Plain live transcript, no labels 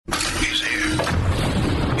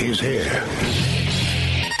here.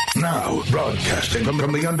 Now, broadcasting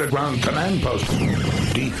from the underground command post,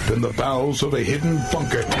 deep in the bowels of a hidden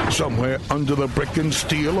bunker, somewhere under the brick and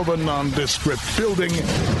steel of a nondescript building,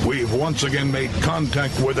 we've once again made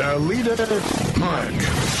contact with our leader, Mark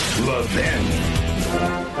Levin.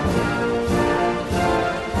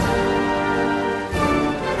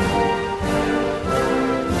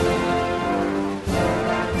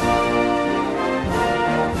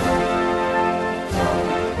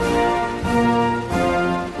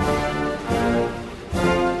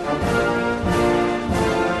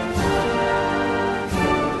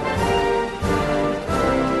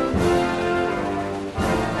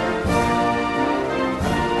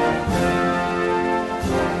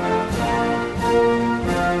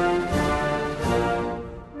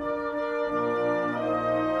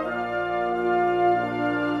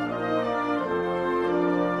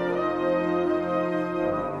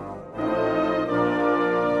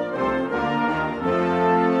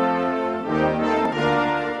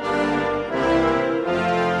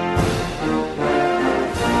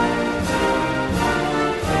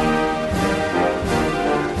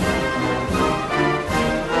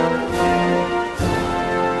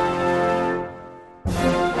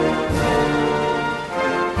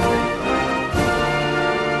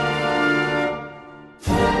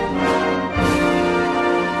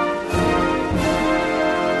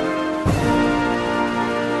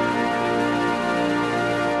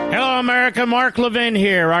 America, Mark Levin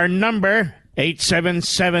here. Our number,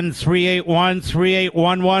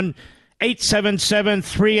 877-381-3811,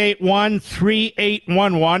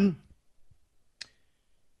 877-381-3811.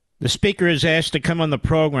 The speaker is asked to come on the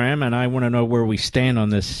program, and I want to know where we stand on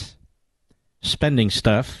this spending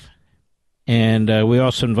stuff. And we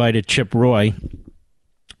also invited Chip Roy,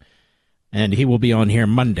 and he will be on here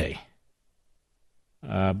Monday.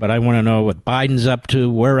 But I want to know what Biden's up to,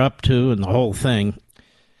 we're up to, and the whole thing.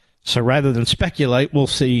 So rather than speculate, we'll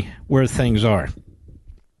see where things are.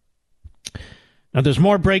 Now, there's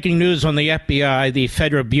more breaking news on the FBI, the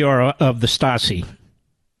Federal Bureau of the Stasi.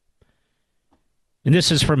 And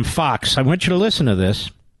this is from Fox. I want you to listen to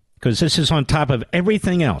this, because this is on top of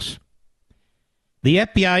everything else. The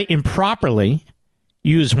FBI improperly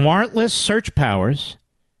used warrantless search powers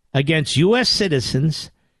against U.S.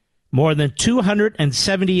 citizens more than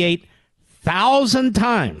 278,000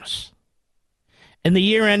 times in the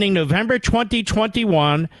year ending November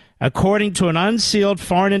 2021, according to an unsealed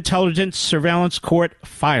Foreign Intelligence Surveillance Court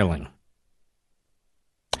filing.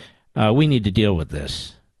 We need to deal with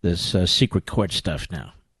this secret court stuff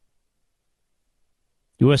now.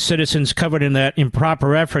 U.S. citizens covered in that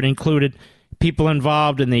improper effort included people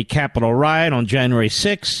involved in the Capitol riot on January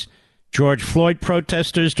 6, George Floyd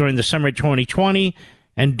protesters during the summer of 2020,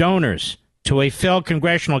 and donors to a failed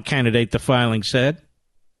congressional candidate, the filing said.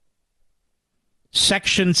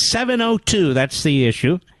 Section 702, that's the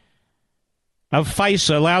issue, of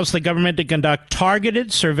FISA allows the government to conduct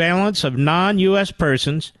targeted surveillance of non-U.S.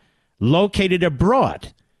 persons located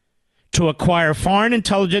abroad to acquire foreign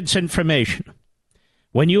intelligence information.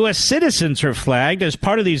 When U.S. citizens are flagged as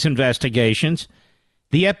part of these investigations,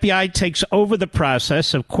 the FBI takes over the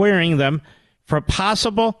process of querying them for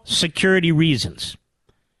possible security reasons.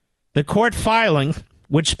 The court filing,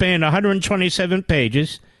 which spanned 127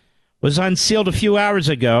 pages, was unsealed a few hours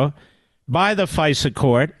ago by the FISA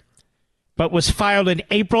court, but was filed in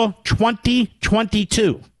April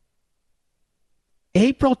 2022.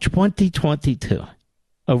 April 2022,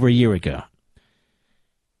 over a year ago.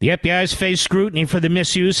 The FBI has faced scrutiny for the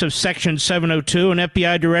misuse of Section 702, and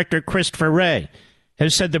FBI Director Christopher Wray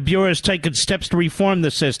has said the Bureau has taken steps to reform the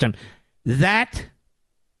system. That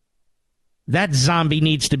zombie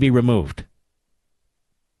needs to be removed.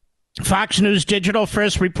 Fox News Digital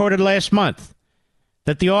first reported last month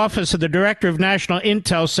that the Office of the Director of National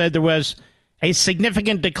Intel said there was a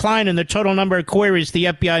significant decline in the total number of queries the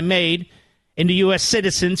FBI made into U.S.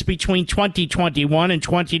 citizens between 2021 and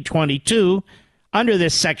 2022 under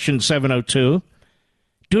this Section 702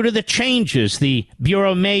 due to the changes the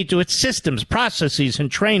Bureau made to its systems, processes, and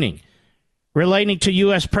training relating to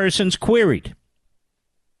U.S. persons queried.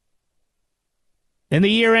 In the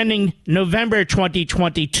year ending November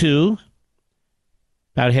 2022,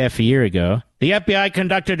 about half a year ago, the FBI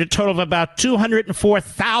conducted a total of about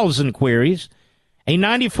 204,000 queries, a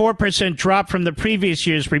 94% drop from the previous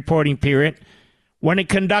year's reporting period when it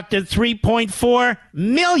conducted 3.4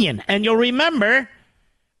 million. And you'll remember,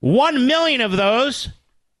 1 million of those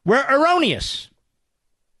were erroneous.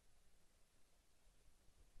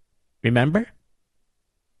 Remember?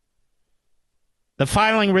 The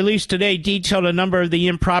filing released today detailed a number of the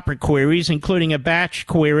improper queries, including a batch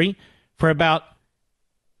query for about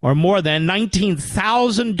or more than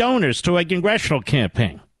 19,000 donors to a congressional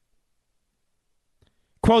campaign.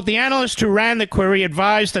 Quote, the analyst who ran the query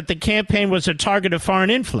advised that the campaign was a target of foreign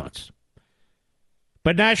influence.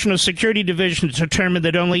 But National Security Division determined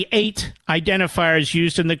that only 8 identifiers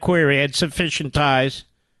used in the query had sufficient ties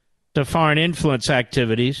to foreign influence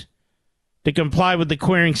activities to comply with the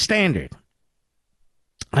querying standard.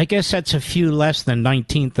 I guess that's a few less than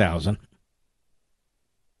 19,000.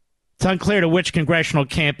 It's unclear to which congressional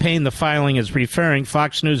campaign the filing is referring.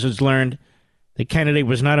 Fox News has learned the candidate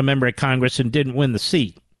was not a member of Congress and didn't win the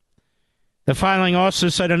seat. The filing also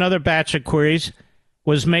said another batch of queries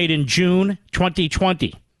was made in June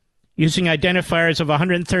 2020 using identifiers of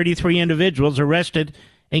 133 individuals arrested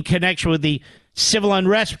in connection with the civil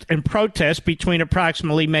unrest and protests between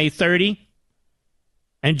approximately May 30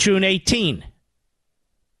 and June 18,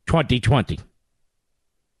 2020.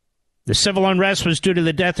 The civil unrest was due to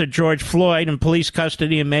the death of George Floyd in police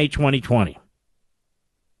custody in May 2020.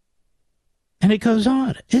 And it goes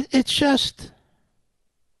on. It's just...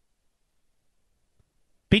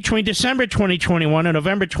 Between December 2021 and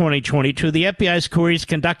November 2022, the FBI's queries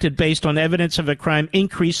conducted based on evidence of a crime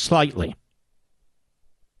increased slightly.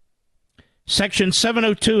 Section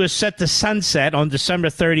 702 is set to sunset on December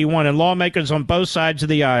 31, and lawmakers on both sides of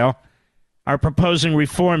the aisle are proposing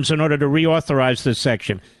reforms in order to reauthorize this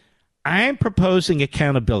section. I am proposing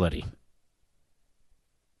accountability.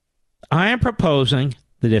 I am proposing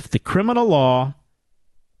that if the criminal law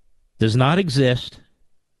does not exist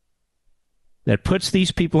that puts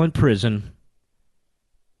these people in prison,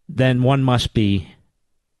 then one must be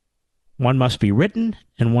written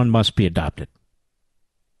and one must be adopted.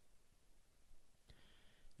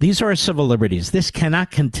 These are civil liberties. This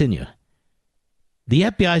cannot continue. The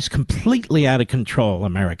FBI is completely out of control,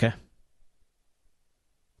 America.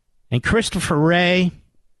 And Christopher Wray,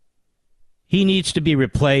 he needs to be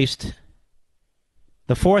replaced.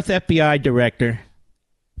 The 4th FBI director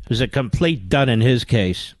is a complete dud in his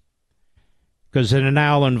case because they're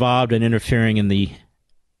now involved in interfering in the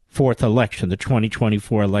 4th election, the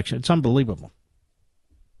 2024 election. It's unbelievable.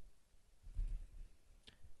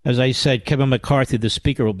 As I said, Kevin McCarthy, the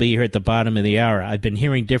speaker, will be here at the bottom of the hour. I've been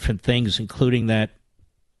hearing different things, including that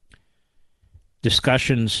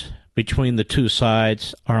discussions between the two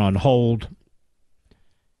sides are on hold.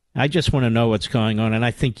 I just want to know what's going on, and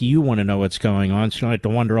I think you want to know what's going on, so you don't have to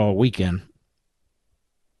wonder all weekend.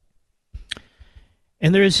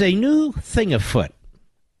 And there is a new thing afoot,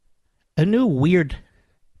 a new weird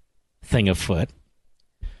thing afoot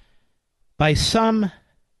by some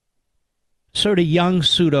sort of young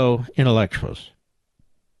pseudo-intellectuals.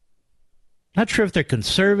 Not sure if they're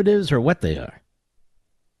conservatives or what they are.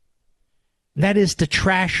 That is to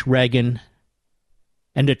trash Reagan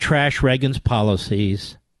and to trash Reagan's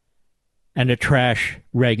policies and to trash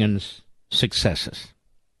Reagan's successes.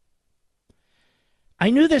 I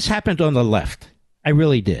knew this happened on the left. I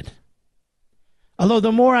really did. Although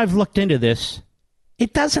the more I've looked into this,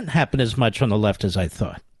 it doesn't happen as much on the left as I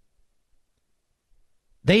thought.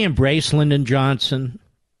 They embrace Lyndon Johnson.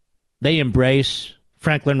 They embrace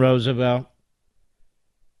Franklin Roosevelt.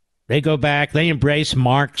 They go back. They embrace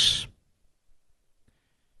Marx.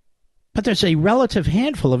 But there's a relative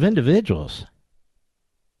handful of individuals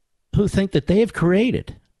who think that they have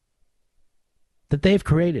created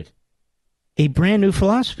a brand new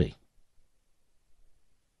philosophy.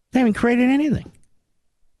 They haven't created anything.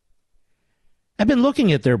 I've been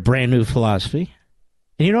looking at their brand new philosophy,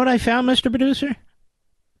 and you know what I found, Mr. Producer?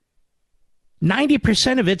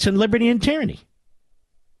 90% of it's in Liberty and Tyranny,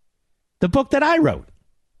 the book that I wrote,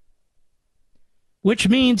 which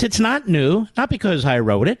means it's not new, not because I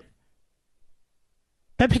wrote it,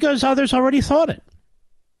 but because others already thought it.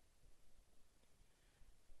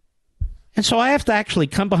 And so I have to actually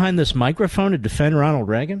come behind this microphone to defend Ronald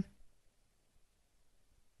Reagan?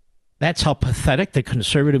 That's how pathetic the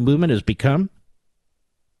conservative movement has become?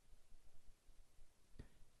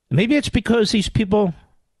 Maybe it's because these people,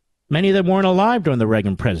 many of them weren't alive during the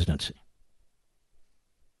Reagan presidency.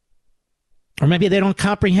 Or maybe they don't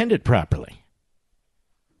comprehend it properly.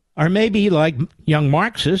 Or maybe, like young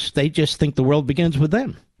Marxists, they just think the world begins with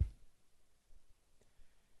them.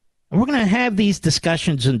 And we're going to have these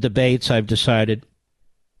discussions and debates, I've decided,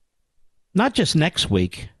 not just next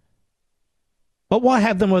week, but we'll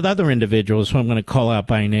have them with other individuals who I'm going to call out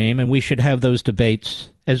by name, and we should have those debates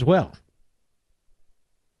as well.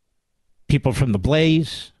 People from the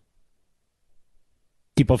Blaze,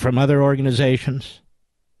 people from other organizations.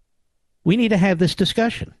 We need to have this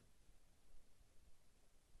discussion.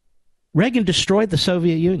 Reagan destroyed the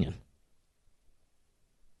Soviet Union.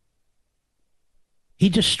 He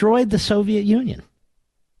destroyed the Soviet Union.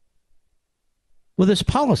 with his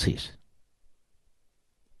policies.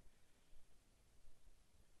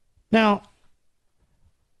 Now,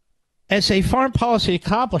 as a foreign policy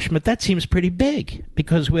accomplishment, that seems pretty big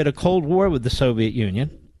because we had a Cold War with the Soviet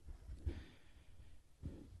Union.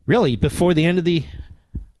 Really, before the end of the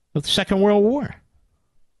Second World War.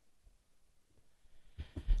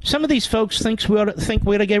 Some of these folks think we ought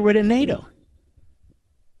to get rid of NATO.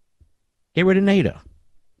 Get rid of NATO.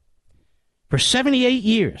 For 78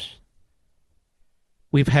 years,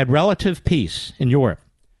 we've had relative peace in Europe,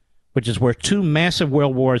 which is where two massive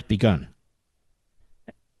world wars begun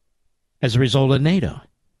as a result of NATO.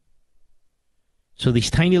 So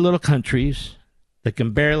these tiny little countries that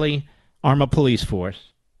can barely arm a police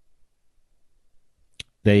force,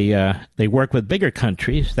 they work with bigger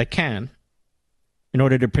countries that can in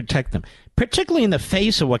order to protect them. Particularly in the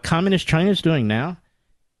face of what Communist China is doing now.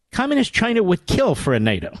 Communist China would kill for a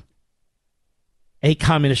NATO. A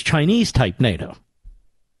Communist Chinese type NATO.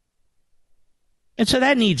 And so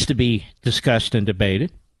that needs to be discussed and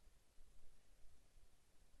debated.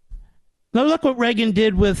 Now look what Reagan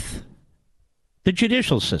did with the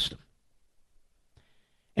judicial system.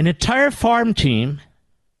 An entire farm team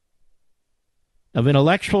of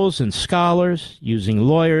intellectuals and scholars using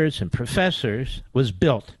lawyers and professors was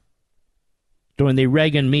built during the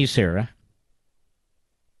Reagan-Meese era.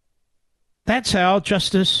 That's how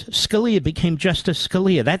Justice Scalia became Justice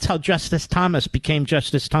Scalia. That's how Justice Thomas became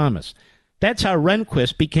Justice Thomas. That's how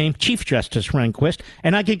Rehnquist became Chief Justice Rehnquist.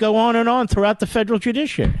 And I could go on throughout the federal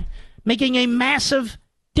judiciary, making a massive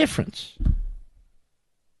difference.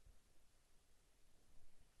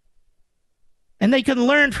 And they can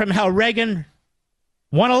learn from how Reagan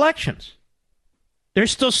won elections. They're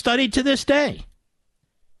still studied to this day.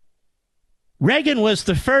 Reagan was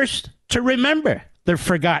the first to remember the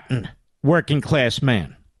forgotten working class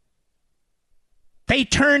man. They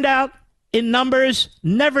turned out in numbers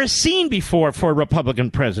never seen before for a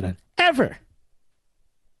Republican president, ever.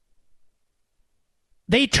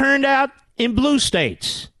 They turned out in blue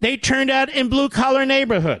states. They turned out in blue-collar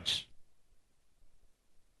neighborhoods.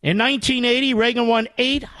 In 1980, Reagan won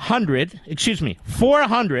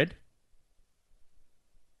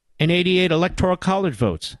 488 electoral college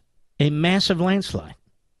votes, a massive landslide.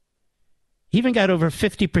 He even got over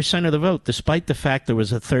 50% of the vote, despite the fact there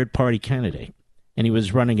was a third-party candidate, and he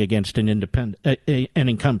was running against an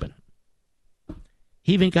incumbent.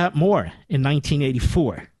 He even got more in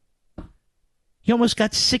 1984. He almost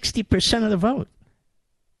got 60% of the vote.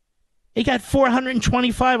 He got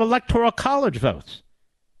 425 electoral college votes.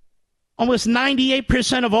 Almost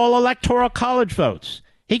 98% of all electoral college votes.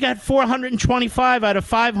 He got 425 out of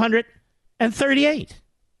 538.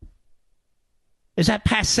 Is that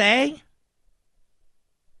passé?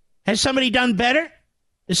 Has somebody done better?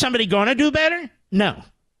 Is somebody going to do better? No.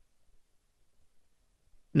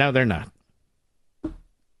 No, they're not.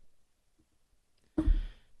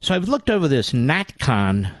 So I've looked over this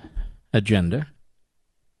NatCon agenda,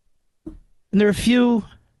 and there are a few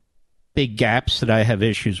big gaps that I have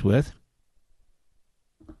issues with.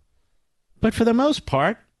 But for the most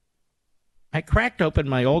part, I cracked open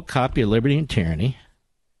my old copy of Liberty and Tyranny,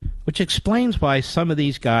 which explains why some of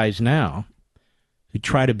these guys now, who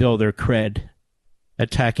try to build their cred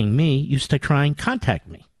attacking me, used to try and contact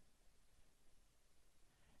me.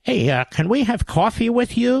 Hey, can we have coffee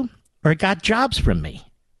with you? Or got jobs from me?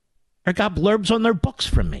 Or got blurbs on their books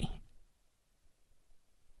from me?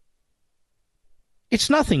 It's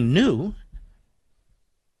nothing new.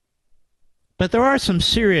 But there are some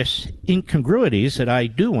serious incongruities that I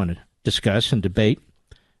do want to discuss and debate,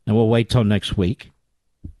 and we'll wait till next week.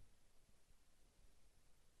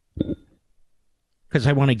 Because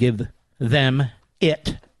I want to give them,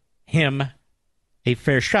 him, a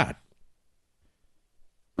fair shot.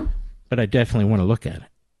 But I definitely want to look at it.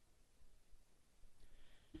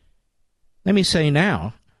 Let me say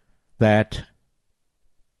now that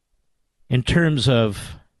in terms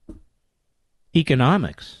of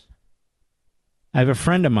economics, I have a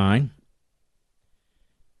friend of mine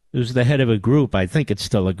who's the head of a group, I think it's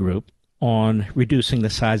still a group, on reducing the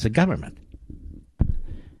size of government.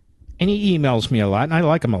 And he emails me a lot, and I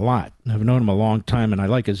like him a lot. I've known him a long time, and I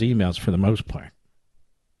like his emails for the most part.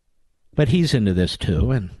 But he's into this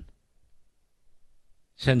too, and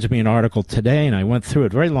sends me an article today, and I went through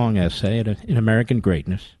it, very long essay in American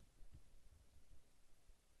Greatness.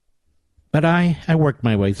 But I worked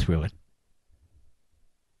my way through it.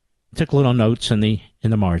 Took little notes in the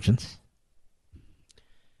margins.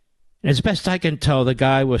 And as best I can tell, the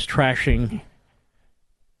guy was trashing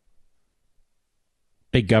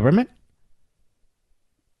big government,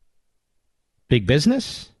 big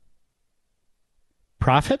business,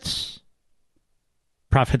 profits,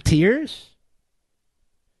 profiteers,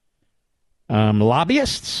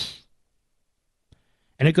 lobbyists,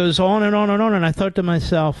 and it goes on and on and on. And I thought to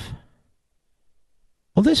myself,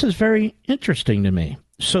 well, this is very interesting to me.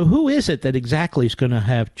 So who is it that exactly is going to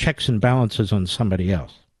have checks and balances on somebody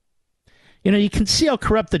else? You know, you can see how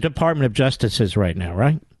corrupt the Department of Justice is right now,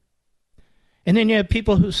 right? And then you have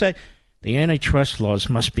people who say the antitrust laws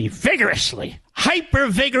must be vigorously,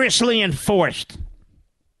 hyper-vigorously enforced.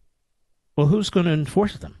 Well, who's going to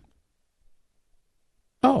enforce them?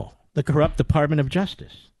 Oh, the corrupt Department of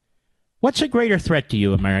Justice. What's a greater threat to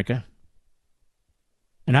you, America?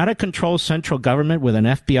 An out-of-control central government with an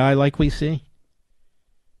FBI like we see?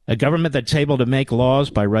 A government that's able to make laws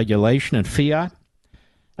by regulation and fiat?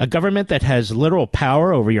 A government that has literal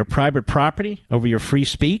power over your private property, over your free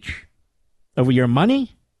speech, over your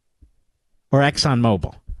money? Or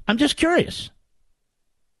ExxonMobil? I'm just curious.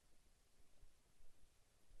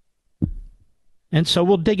 And so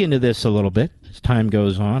we'll dig into this a little bit as time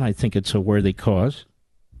goes on. I think it's a worthy cause.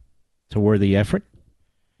 It's a worthy effort.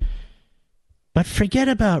 But forget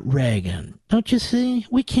about Reagan. Don't you see?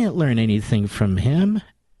 We can't learn anything from him.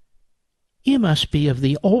 You must be of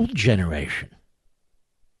the old generation.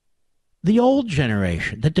 The old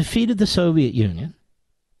generation that defeated the Soviet Union,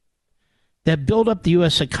 that built up the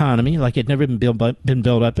U.S. economy like it never been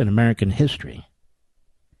built up in American history,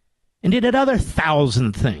 and did another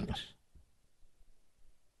 1,000 things.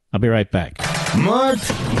 I'll be right back. Mark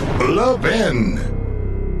Levin.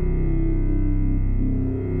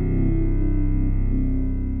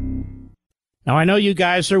 Now, I know you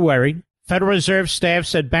guys are worried. Federal Reserve staff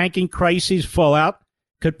said banking crises fallout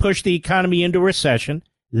could push the economy into recession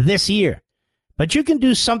this year. But you can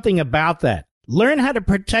do something about that. Learn how to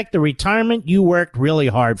protect the retirement you worked really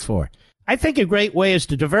hard for. I think a great way is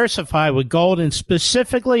to diversify with gold, and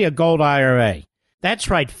specifically a gold IRA. That's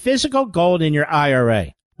right, physical gold in your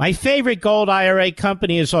IRA. My favorite gold IRA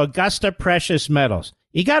company is Augusta Precious Metals.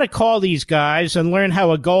 You got to call these guys and learn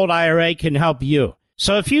how a gold IRA can help you.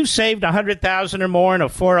 So if you've saved $100,000 or more in a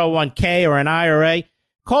 401k or an IRA,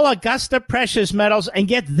 call Augusta Precious Metals and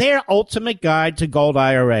get their ultimate guide to gold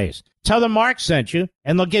IRAs. Tell them Mark sent you,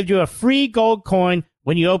 and they'll give you a free gold coin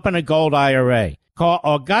when you open a gold IRA. Call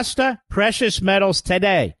Augusta Precious Metals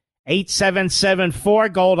today,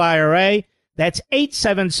 8774-GOLD-IRA. That's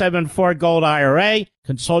 8774-GOLD-IRA.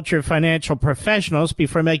 Consult your financial professionals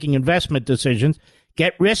before making investment decisions.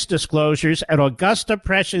 Get risk disclosures at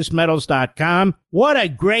AugustaPreciousMetals.com. What a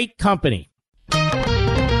great company.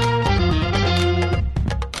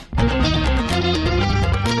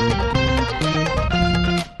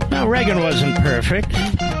 Now, Reagan wasn't perfect,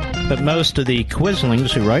 but most of the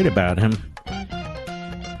quislings who write about him,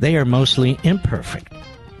 they are mostly imperfect.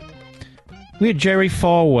 We had Jerry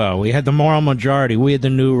Falwell. We had the moral majority. We had the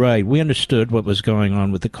new right. We understood what was going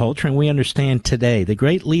on with the culture, and we understand today. The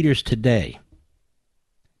great leaders today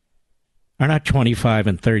are not 25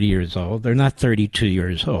 and 30 years old. They're not 32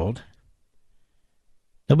 years old.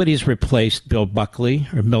 Nobody's replaced Bill Buckley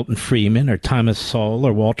or Milton Friedman or Thomas Sowell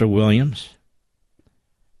or Walter Williams.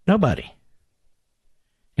 Nobody.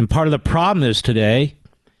 And part of the problem is today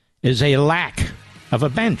is a lack of a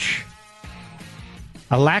bench.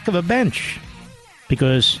 A lack of a bench.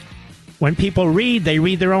 Because when people read, they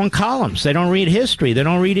read their own columns. They don't read history. They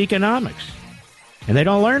don't read economics. And they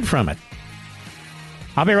don't learn from it.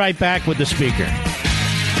 I'll be right back with the speaker.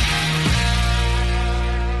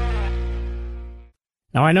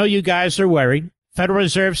 Now, I know you guys are worried. Federal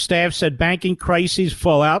Reserve staff said banking crises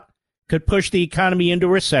fallout could push the economy into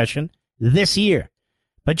recession this year.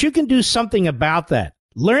 But you can do something about that.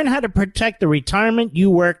 Learn how to protect the retirement you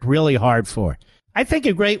worked really hard for. I think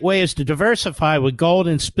a great way is to diversify with gold,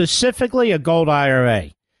 and specifically a gold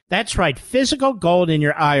IRA. That's right, physical gold in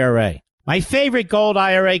your IRA. My favorite gold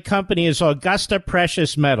IRA company is Augusta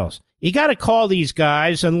Precious Metals. You got to call these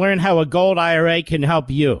guys and learn how a gold IRA can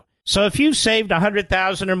help you. So if you've saved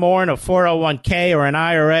 $100,000 or more in a 401k or an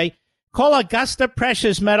IRA, call Augusta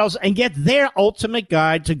Precious Metals and get their ultimate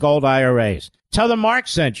guide to gold IRAs. Tell them Mark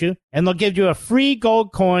sent you, and they'll give you a free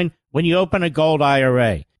gold coin when you open a gold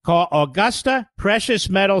IRA. Call Augusta Precious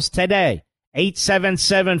Metals today,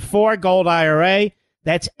 8774-GOLD-IRA.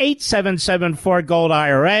 That's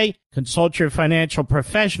 8774-GOLD-IRA. Consult your financial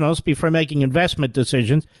professionals before making investment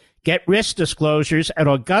decisions. Get risk disclosures at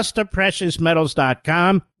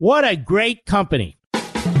AugustaPreciousMetals.com. What a great company.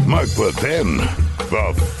 Mark Levin,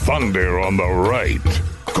 the thunder on the right.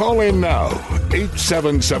 Call in now,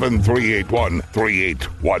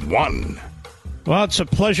 877-381-3811. Well, it's a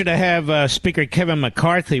pleasure to have Speaker Kevin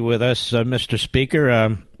McCarthy with us, Mr.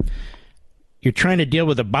 Speaker. you're trying to deal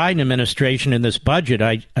with the Biden administration in this budget.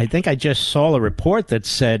 I think I just saw a report that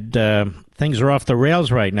said things are off the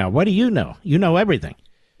rails right now. What do you know? You know everything.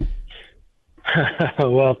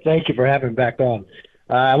 Well, thank you for having me back on.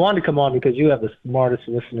 I wanted to come on because you have the smartest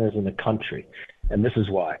listeners in the country, and this is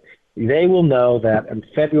why. They will know that on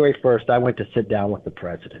February 1st, I went to sit down with the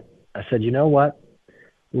president. I said, you know what?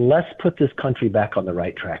 Let's put this country back on the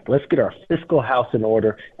right track. Let's get our fiscal house in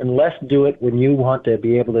order, and let's do it when you want to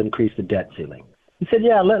be able to increase the debt ceiling. He said,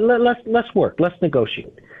 yeah, let's work. Let's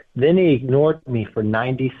negotiate. Then he ignored me for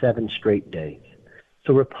 97 straight days.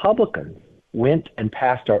 So Republicans went and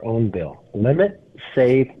passed our own bill. Limit,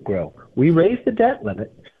 save, grow. We raised the debt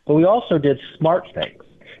limit, but we also did smart things.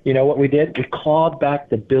 You know what we did? We clawed back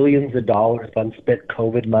the billions of dollars of unspent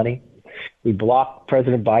COVID money. We blocked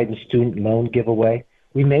President Biden's student loan giveaway.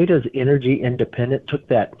 We made us energy independent, took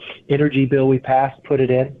that energy bill we passed, put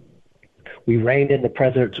it in. We reined in the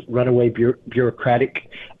president's runaway bureaucratic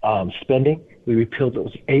spending. We repealed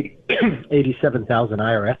those 87,000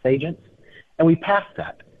 IRS agents, and we passed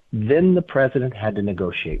that. Then the president had to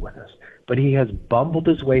negotiate with us. But he has bumbled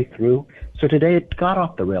his way through. So today it got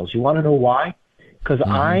off the rails. You want to know why? Because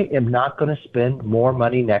I am not going to spend more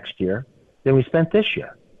money next year than we spent this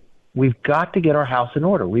year. We've got to get our house in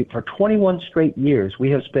order. For 21 straight years,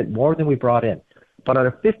 we have spent more than we brought in. But on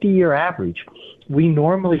a 50-year average, we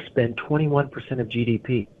normally spend 21% of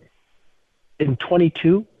GDP. In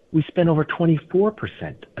 22, we spent over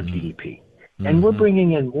 24% of GDP. And we're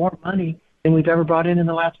bringing in more money than we've ever brought in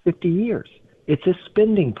the last 50 years. It's a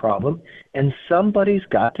spending problem, and somebody's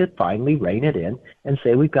got to finally rein it in and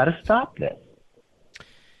say we've got to stop this.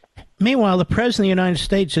 Meanwhile, the president of the United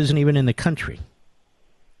States isn't even in the country.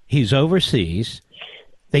 He's overseas.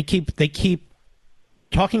 They keep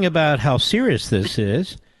talking about how serious this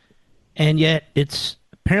is, and yet it's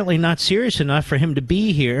apparently not serious enough for him to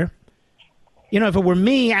be here. You know, if it were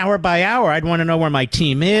me, hour by hour, I'd want to know where my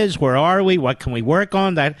team is, where are we, what can we work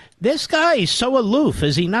on. That this guy is so aloof,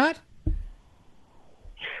 is he not?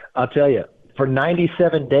 I'll tell you, for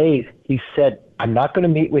 97 days, he said, I'm not going to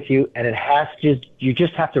meet with you, and you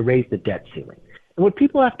just have to raise the debt ceiling. And what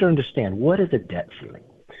people have to understand, what is a debt ceiling?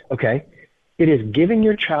 Okay? It is giving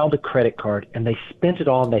your child a credit card, and they spent it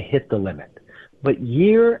all, and they hit the limit. But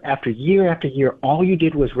year after year after year, all you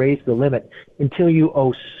did was raise the limit until you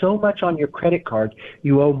owe so much on your credit card,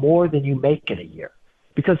 you owe more than you make in a year.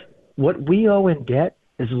 Because what we owe in debt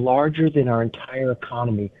is larger than our entire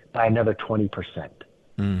economy by another 20%.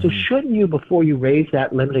 So shouldn't you, before you raise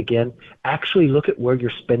that limit again, actually look at where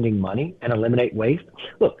you're spending money and eliminate waste?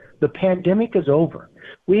 Look, the pandemic is over.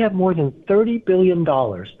 We have more than $30 billion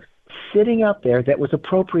sitting out there that was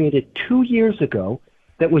appropriated 2 years ago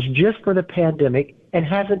that was just for the pandemic and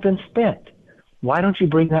hasn't been spent. Why don't you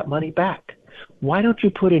bring that money back? Why don't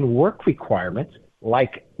you put in work requirements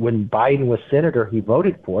like when Biden was senator, he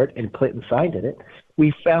voted for it and Clinton signed it.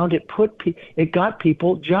 We found it got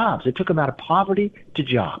people jobs. It took them out of poverty to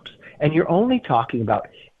jobs. And you're only talking about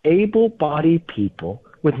able-bodied people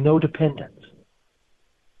with no dependents.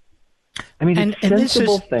 I mean, it's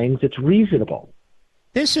sensible things. It's reasonable.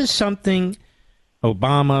 This is something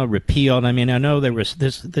Obama repealed. I mean, I know there was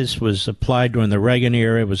this was applied during the Reagan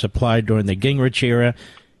era. It was applied during the Gingrich era.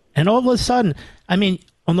 And all of a sudden, I mean,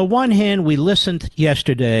 on the one hand, we listened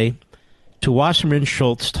yesterday to Wasserman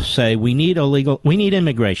Schultz say we need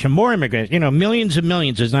immigration, more immigration. You know, millions and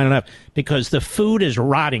millions is not enough because the food is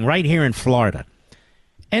rotting right here in Florida.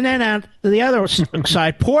 And then on the other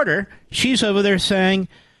side, Porter, she's over there saying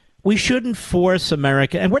we shouldn't force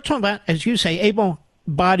America. And we're talking about, as you say,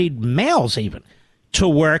 able-bodied males even to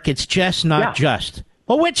work. It's just not just.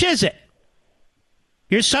 Well, which is it?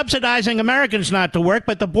 You're subsidizing Americans not to work,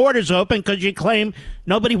 but the border's open because you claim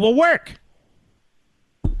nobody will work.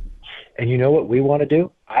 And you know what we want to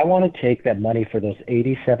do? I want to take that money for those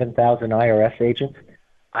 87,000 IRS agents.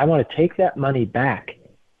 I want to take that money back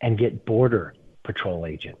and get Border Patrol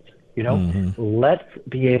agents. You know, let's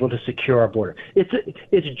be able to secure our border.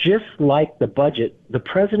 It's just like the budget. The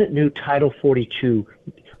president knew Title 42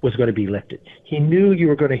 was going to be lifted. He knew you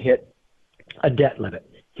were going to hit a debt limit.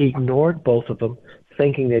 He ignored both of them,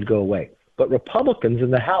 thinking they'd go away. But Republicans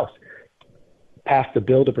in the House passed a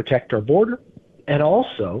bill to protect our border and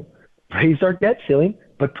also raise our debt ceiling,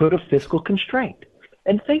 but put a fiscal constraint.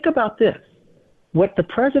 And think about this. What the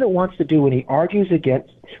president wants to do when he argues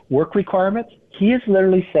against work requirements, he is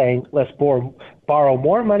literally saying, let's borrow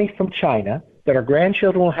more money from China that our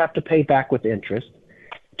grandchildren will have to pay back with interest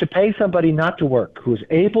to pay somebody not to work who's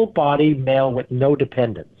able-bodied male with no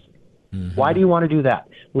dependents. Why do you want to do that?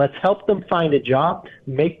 Let's help them find a job,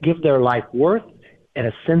 give their life worth and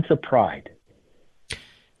a sense of pride.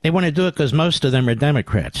 They want to do it because most of them are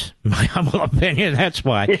Democrats. My humble opinion, that's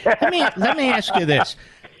why. Yeah. Let me ask you this.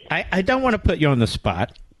 I don't want to put you on the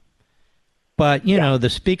spot, but, you know, the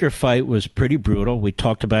speaker fight was pretty brutal. We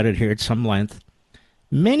talked about it here at some length.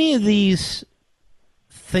 Many of these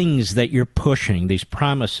things that you're pushing, these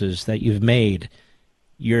promises that you've made,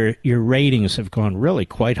 your ratings have gone really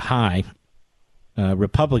quite high.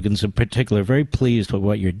 Republicans in particular are very pleased with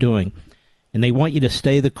what you're doing, and they want you to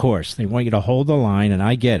stay the course. They want you to hold the line, and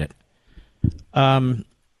I get it. Are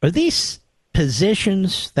these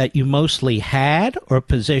positions that you mostly had, or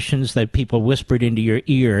positions that people whispered into your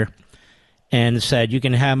ear and said, you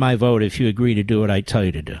can have my vote if you agree to do what I tell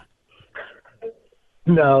you to do?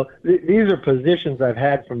 No, these are positions I've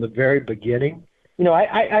had from the very beginning. You know,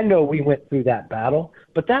 I know we went through that battle,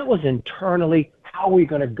 but that was internally, how are we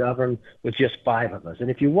going to govern with just 5 of us?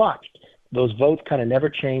 And if you watched, those votes kind of never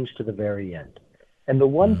changed to the very end. And the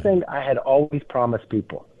one thing I had always promised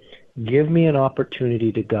people, give me an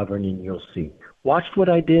opportunity to govern and you'll see. Watched what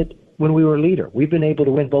I did when we were leader. We've been able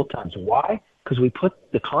to win both times. Why? Because we put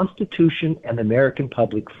the Constitution and the American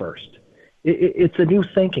public first. It's a new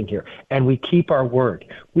thinking here, and we keep our word.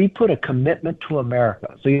 We put a commitment to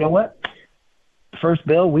America. So you know what? First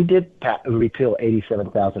bill, we did repeal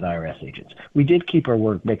 87,000 IRS agents. We did keep our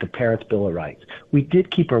word, make a Parents' Bill of Rights. We did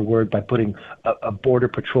keep our word by putting a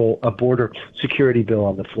border security bill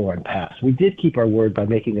on the floor and pass. We did keep our word by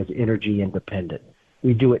making us energy independent.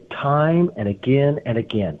 We do it time and again and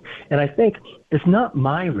again. And I think it's not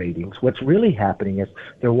my ratings. What's really happening is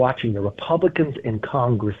they're watching the Republicans in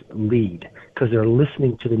Congress lead because they're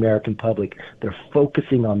listening to the American public. They're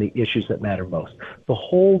focusing on the issues that matter most. The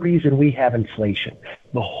whole reason we have inflation,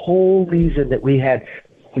 the whole reason that we had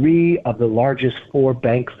 3 of the largest 4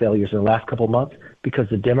 bank failures in the last couple of months, because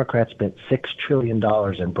the Democrats spent $6 trillion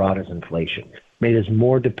and brought us inflation, made us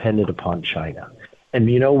more dependent upon China. And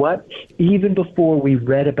you know what? Even before we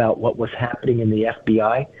read about what was happening in the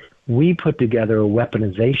FBI, we put together a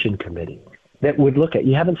weaponization committee that would look at,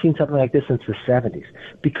 you haven't seen something like this since the 70s,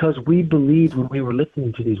 because we believed when we were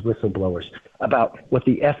listening to these whistleblowers about what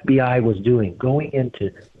the FBI was doing, going into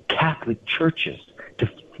Catholic churches to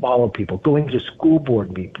follow people, going to school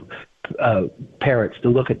board parents to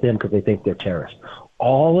look at them because they think they're terrorists.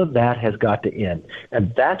 All of that has got to end.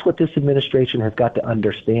 And that's what this administration has got to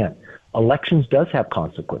understand. Elections does have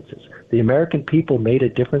consequences. The American people made a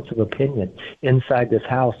difference of opinion inside this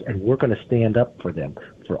House, and we're going to stand up for them,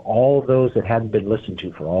 for all those that hadn't been listened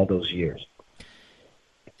to for all those years.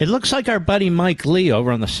 It looks like our buddy Mike Lee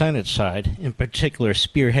over on the Senate side, in particular,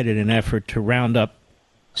 spearheaded an effort to round up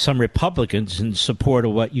some Republicans in support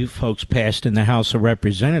of what you folks passed in the House of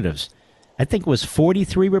Representatives. I think it was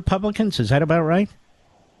 43 Republicans. Is that about right?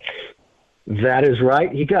 That is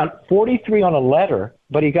right. He got 43 on a letter,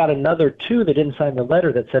 but he got another 2 that didn't sign the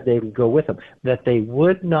letter that said they would go with him, that they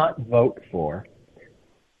would not vote for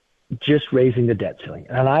just raising the debt ceiling.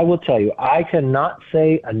 And I will tell you, I cannot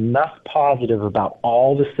say enough positive about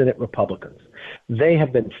all the Senate Republicans. They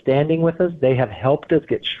have been standing with us. They have helped us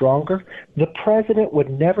get stronger. The president would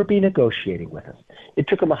never be negotiating with us. It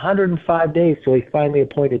took him 105 days till he finally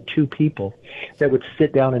appointed 2 people that would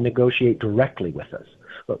sit down and negotiate directly with us.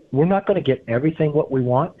 Look, we're not going to get everything what we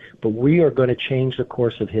want, but we are going to change the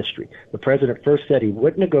course of history. The president first said he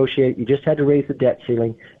wouldn't negotiate. You just had to raise the debt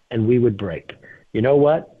ceiling, and we would break. You know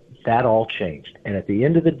what? That all changed. And at the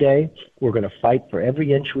end of the day, we're going to fight for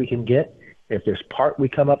every inch we can get. If there's part we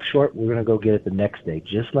come up short, we're going to go get it the next day,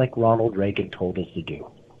 just like Ronald Reagan told us to do.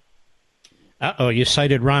 Uh-oh, you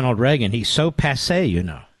cited Ronald Reagan. He's so passé, you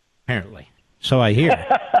know, apparently. So I hear.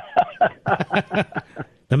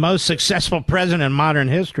 The most successful president in modern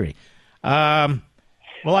history. Well,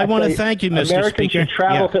 I want to thank you, Mr. Americans Speaker. Should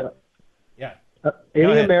travel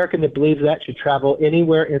any American that believes that should travel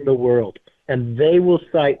anywhere in the world, and they will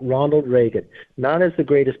cite Ronald Reagan, not as the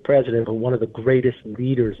greatest president, but one of the greatest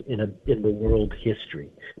leaders in the world history,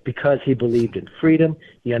 because he believed in freedom.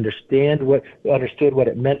 He understood what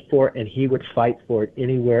it meant for, and he would fight for it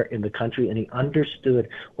anywhere in the country, and he understood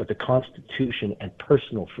what the Constitution and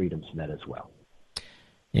personal freedoms meant as well.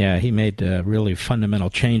 Yeah, he made really fundamental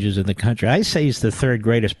changes in the country. I say he's the 3rd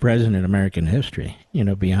greatest president in American history, you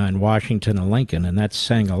know, behind Washington and Lincoln, and that's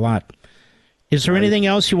saying a lot. Is there anything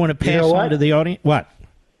else you want to pass on to the audience? What?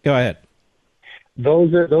 Go ahead.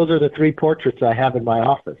 Those are the 3 portraits I have in my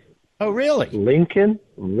office. Oh, really? Lincoln,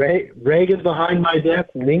 Reagan's behind my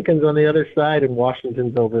desk, Lincoln's on the other side, and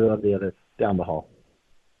Washington's over on the other, down the hall.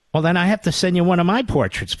 Well, then I have to send you one of my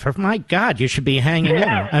portraits. For my God, you should be hanging in.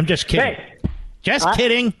 I'm just kidding. Hey, just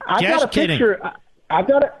kidding. I've got a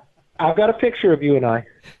picture of you and I.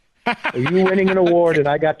 You winning an award, and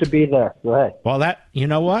I got to be there. Go ahead. Well, you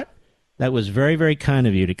know what? That was very, very kind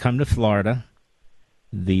of you to come to Florida,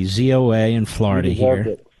 the ZOA in Florida here.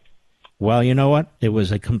 It. Well, you know what? It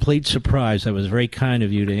was a complete surprise. That was very kind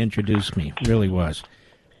of you to introduce me. It really was.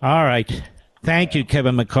 All right. Thank you,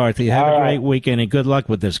 Kevin McCarthy. Have a great weekend, and good luck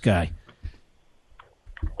with this guy.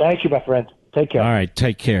 Thank you, my friend. Take care. All right.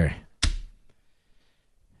 Take care.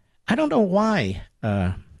 I don't know why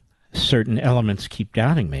certain elements keep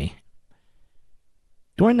doubting me.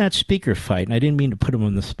 During that speaker fight, and I didn't mean to put him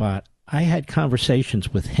on the spot, I had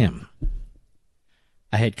conversations with him.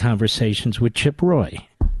 I had conversations with Chip Roy.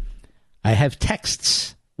 I have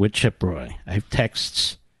texts with Chip Roy. I have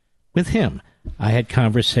texts with him. I had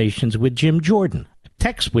conversations with Jim Jordan,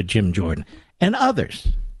 texts with Jim Jordan, and others.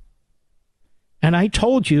 And I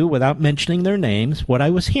told you, without mentioning their names, what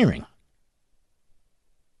I was hearing.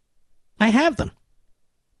 I have them.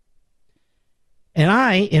 And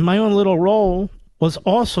I, in my own little role, was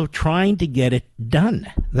also trying to get it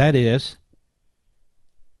done. That is,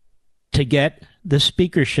 to get the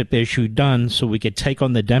speakership issue done so we could take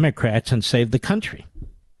on the Democrats and save the country.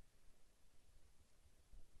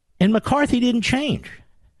 And McCarthy didn't change.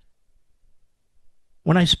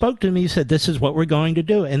 When I spoke to him, he said, this is what we're going to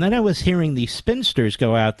do. And then I was hearing these spinsters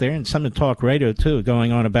go out there, and some in talk radio, too,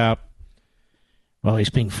 going on about, well,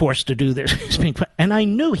 he's being forced to do this. And I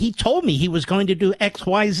knew he told me he was going to do X,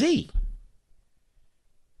 Y, Z.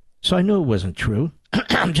 So I knew it wasn't true.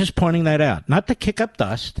 I'm just pointing that out. Not to kick up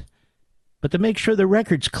dust, but to make sure the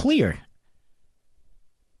record's clear.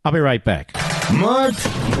 I'll be right back. Mark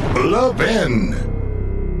Levin.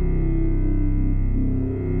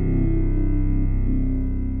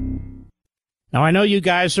 Now, I know you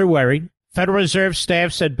guys are worried. Federal Reserve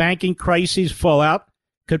staff said banking crises fallout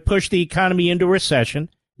could push the economy into recession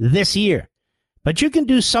this year. But you can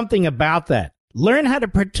do something about that. Learn how to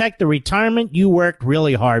protect the retirement you worked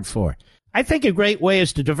really hard for. I think a great way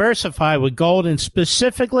is to diversify with gold, and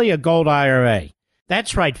specifically a gold IRA.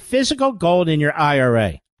 That's right, physical gold in your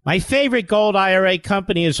IRA. My favorite gold IRA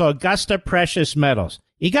company is Augusta Precious Metals.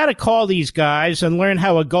 You got to call these guys and learn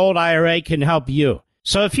how a gold IRA can help you.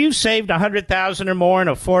 So if you've saved $100,000 or more in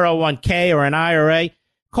a 401k or an IRA,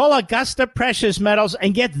 call Augusta Precious Metals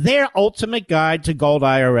and get their ultimate guide to gold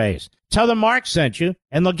IRAs. Tell them Mark sent you,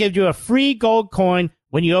 and they'll give you a free gold coin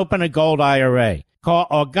when you open a gold IRA. Call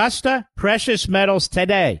Augusta Precious Metals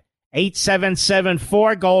today,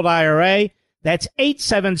 8774-GOLD-IRA. That's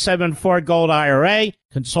 8774-GOLD-IRA.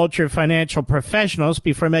 Consult your financial professionals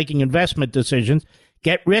before making investment decisions.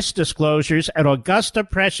 Get risk disclosures at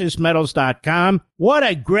AugustaPreciousMetals.com. What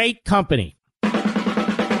a great company.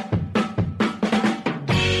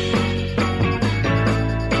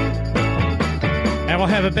 And we'll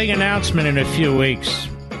have a big announcement in a few weeks,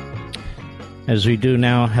 as we do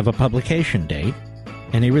now have a publication date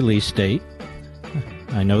and a release date.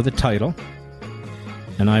 I know the title,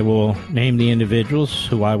 and I will name the individuals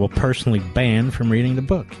who I will personally ban from reading the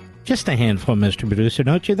book. Just a handful, Mr. Producer,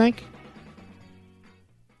 don't you think?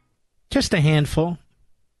 Just a handful.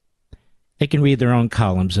 They can read their own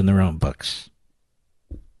columns in their own books.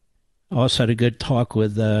 Also had a good talk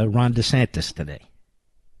with Ron DeSantis today.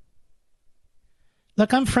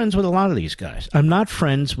 Look, I'm friends with a lot of these guys. I'm not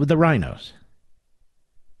friends with the rhinos.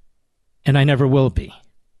 And I never will be.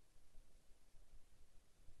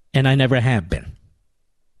 And I never have been.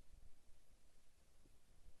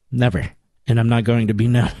 Never. And I'm not going to be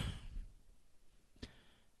now.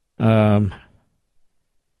 And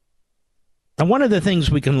one of the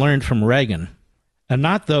things we can learn from Reagan, and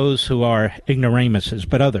not those who are ignoramuses,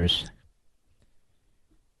 but others,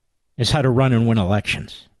 is how to run and win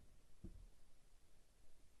elections.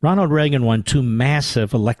 Ronald Reagan won 2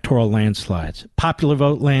 massive electoral landslides, popular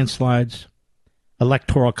vote landslides,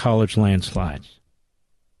 electoral college landslides,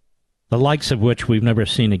 the likes of which we've never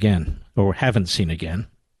seen again, or haven't seen again.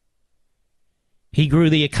 He grew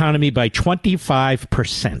the economy by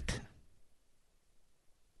 25%.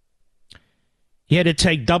 He had to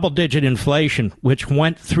take double-digit inflation, which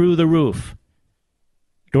went through the roof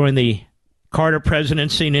during the Carter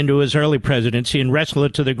presidency and into his early presidency, and wrestle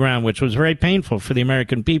it to the ground, which was very painful for the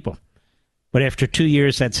American people. But after 2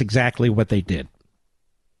 years, that's exactly what they did.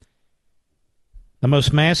 The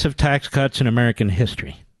most massive tax cuts in American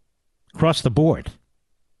history, across the board.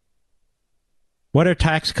 What are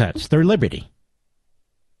tax cuts? They're liberty.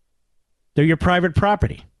 They're your private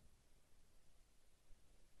property.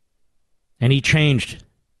 And he changed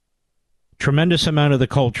a tremendous amount of the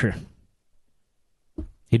culture.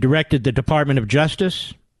 He directed the Department of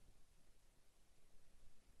Justice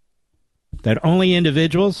that only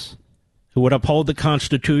individuals who would uphold the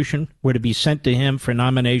Constitution were to be sent to him for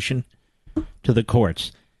nomination to the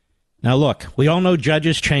courts. Now, look, we all know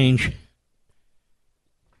judges change.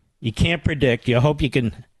 You can't predict. You hope you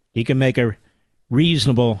can make a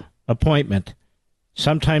reasonable appointment.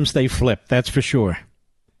 Sometimes they flip, that's for sure.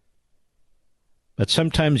 But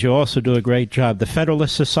sometimes you also do a great job. The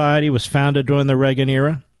Federalist Society was founded during the Reagan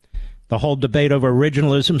era. The whole debate over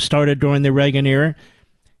originalism started during the Reagan era.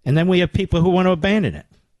 And then we have people who want to abandon it.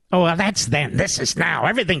 Oh, well, that's then. This is now.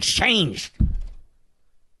 Everything's changed.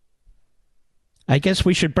 I guess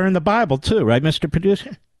we should burn the Bible too, right, Mr.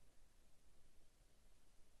 Producer?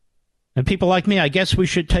 And people like me, I guess we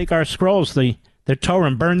should take our scrolls, the Torah,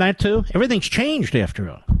 and burn that too? Everything's changed after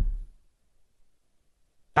all.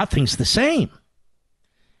 Nothing's the same.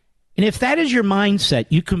 And if that is your mindset,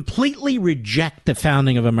 you completely reject the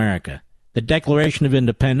founding of America, the Declaration of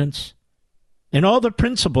Independence, and all the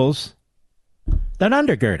principles that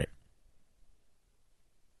undergird it.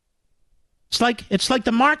 It's like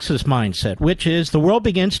the Marxist mindset, which is the world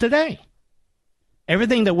begins today.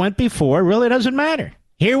 Everything that went before really doesn't matter.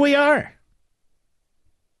 Here we are.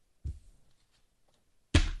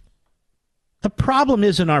 The problem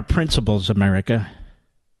isn't our principles, America.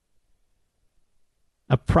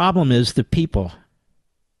 A problem is the people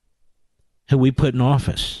who we put in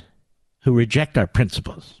office, who reject our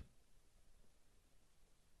principles.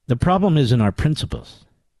 The problem isn't our principles.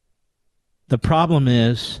 The problem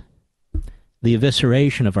is the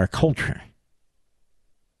evisceration of our culture.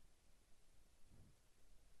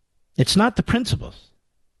 It's not the principles.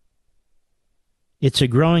 It's a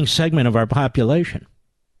growing segment of our population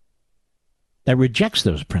that rejects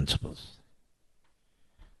those principles.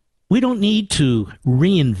 We don't need to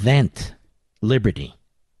reinvent liberty,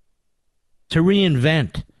 to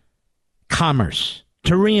reinvent commerce,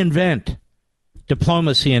 to reinvent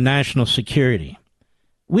diplomacy and national security.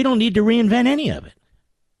 We don't need to reinvent any of it.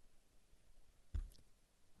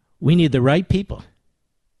 We need the right people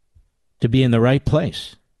to be in the right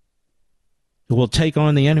place, who will take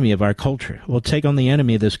on the enemy of our culture, who will take on the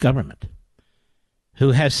enemy of this government,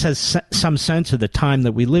 who has some sense of the time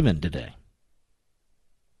that we live in today.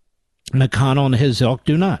 McConnell and his ilk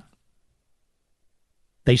do not.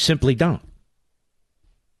 They simply don't.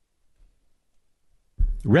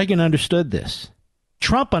 Reagan understood this.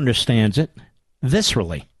 Trump understands it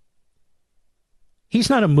viscerally. He's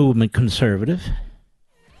not a movement conservative,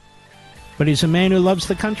 but he's a man who loves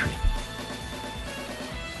the country.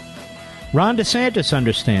 Ron DeSantis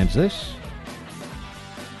understands this.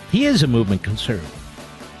 He is a movement conservative.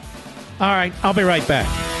 All right, I'll be right back.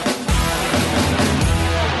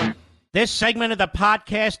 This segment of the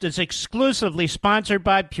podcast is exclusively sponsored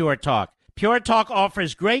by Pure Talk. Pure Talk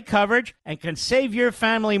offers great coverage and can save your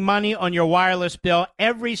family money on your wireless bill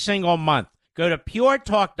every single month. Go to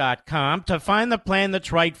puretalk.com to find the plan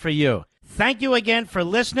that's right for you. Thank you again for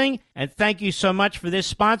listening, and thank you so much for this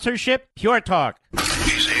sponsorship, Pure Talk.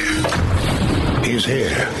 He's here. He's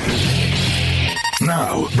here.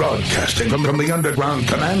 Now, broadcasting from the underground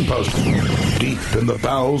command post, deep in the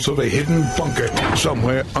bowels of a hidden bunker,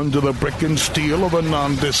 somewhere under the brick and steel of a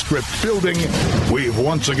nondescript building, we've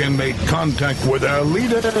once again made contact with our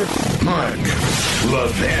leader, Mark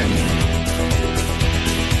Levin.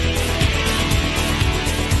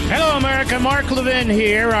 Hello, America. Mark Levin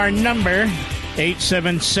here. Our number,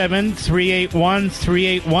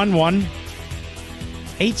 877-381-3811.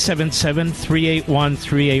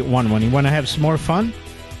 877-381-3811. You want to have some more fun?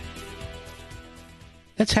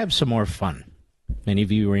 Let's have some more fun. Many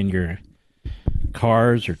of you are in your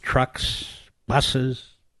cars or trucks, buses,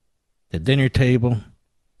 the dinner table.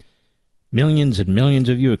 Millions and millions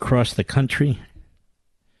of you across the country.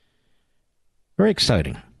 Very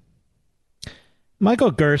exciting.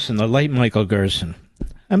 Michael Gerson, the late Michael Gerson.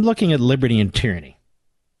 I'm looking at Liberty and Tyranny,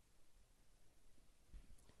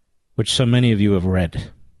 which so many of you have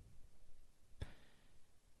read.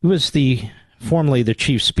 He was formerly the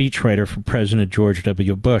chief speechwriter for President George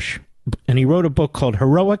W. Bush, and he wrote a book called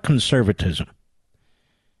Heroic Conservatism.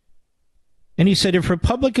 And he said, if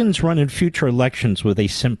Republicans run in future elections with a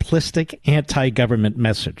simplistic anti-government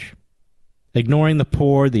message, ignoring the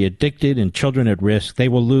poor, the addicted, and children at risk, they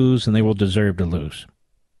will lose, and they will deserve to lose.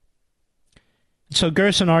 So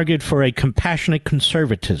Gerson argued for a compassionate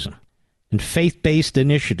conservatism and faith-based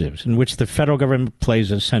initiatives in which the federal government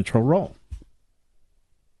plays a central role.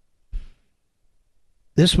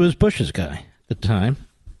 This was Bush's guy at the time.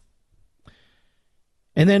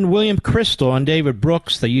 And then William Crystal and David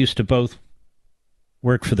Brooks, they used to both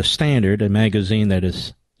work for The Standard, a magazine that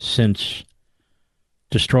has since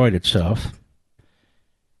destroyed itself.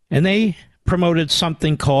 And they promoted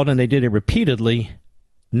something called, and they did it repeatedly,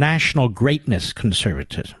 national greatness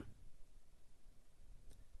conservatism,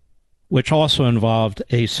 which also involved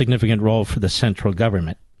a significant role for the central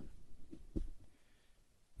government.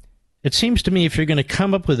 It seems to me if you're going to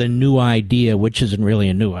come up with a new idea, which isn't really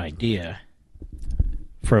a new idea,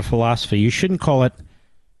 for a philosophy, you shouldn't call it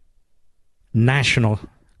national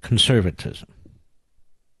conservatism.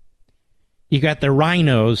 You got the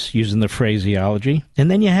rhinos using the phraseology, and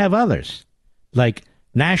then you have others, like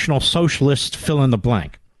National Socialist fill in the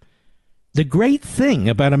blank. The great thing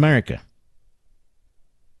about America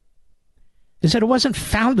is that it wasn't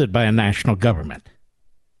founded by a national government.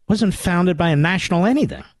 It wasn't founded by a national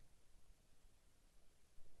anything.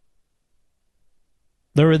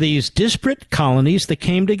 There were these disparate colonies that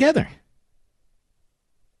came together.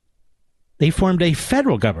 They formed a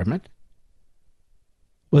federal government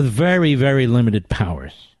with very, very limited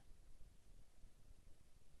powers.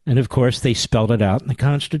 And of course, they spelled it out in the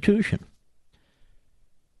Constitution.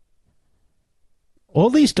 All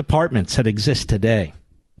these departments that exist today,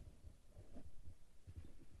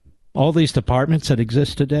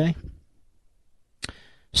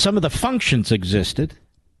 some of the functions existed.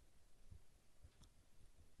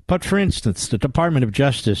 But for instance, the Department of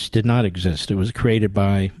Justice did not exist. It was created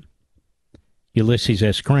by Ulysses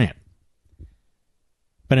S. Grant.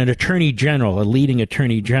 But an attorney general, a leading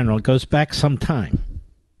attorney general, goes back some time.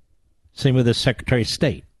 Same with the Secretary of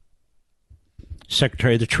State,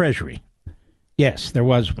 Secretary of the Treasury. Yes, there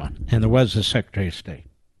was one, and there was a Secretary of State.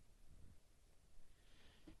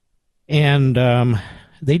 And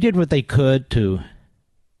they did what they could to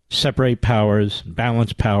separate powers,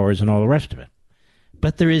 balance powers, and all the rest of it.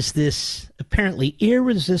 But there is this apparently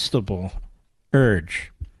irresistible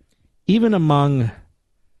urge, even among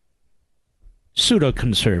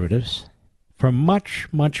pseudo-conservatives, for much,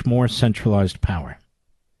 much more centralized power.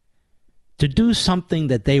 To do something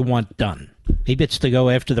that they want done. Maybe it's to go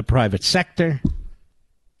after the private sector,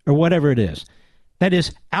 or whatever it is. That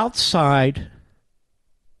is outside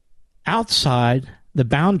the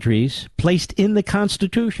boundaries placed in the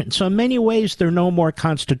Constitution. So in many ways, they're no more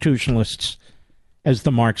constitutionalists as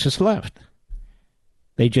the Marxist left.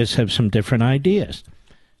 They just have some different ideas.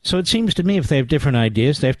 So it seems to me if they have different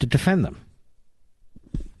ideas, they have to defend them.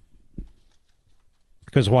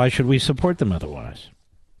 Because why should we support them otherwise?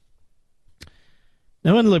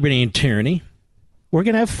 Now in Liberty and Tyranny, we're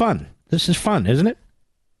going to have fun. This is fun, isn't it?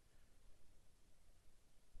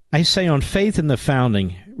 I say on faith in the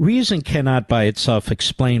founding, reason cannot by itself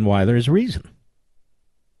explain why there is reason.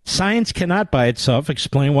 Science cannot by itself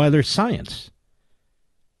explain why there's science.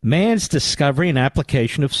 Man's discovery and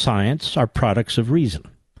application of science are products of reason.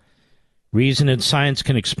 Reason and science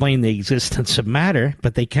can explain the existence of matter,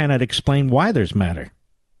 but they cannot explain why there's matter.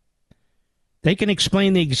 They can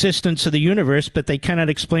explain the existence of the universe, but they cannot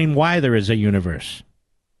explain why there is a universe.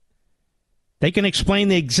 They can explain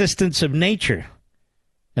the existence of nature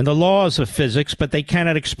and the laws of physics, but they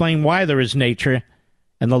cannot explain why there is nature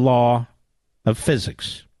and the law of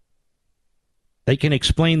physics. They can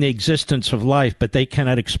explain the existence of life, but they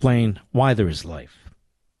cannot explain why there is life.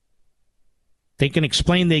 They can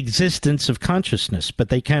explain the existence of consciousness, but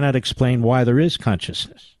they cannot explain why there is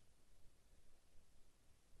consciousness.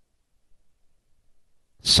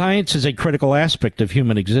 Science is a critical aspect of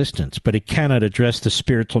human existence, but it cannot address the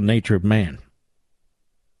spiritual nature of man.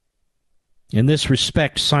 In this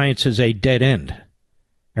respect, science is a dead end,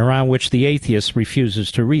 around which the atheist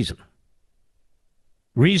refuses to reason.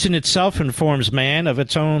 Reason itself informs man of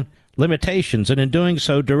its own limitations, and in doing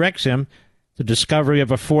so directs him to discovery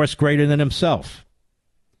of a force greater than himself,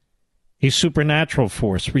 a supernatural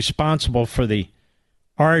force responsible for the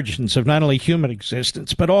origins of not only human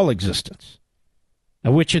existence, but all existence,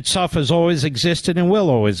 of which itself has always existed and will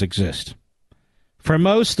always exist. For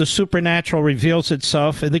most, the supernatural reveals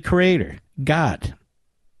itself in the Creator, God.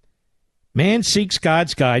 Man seeks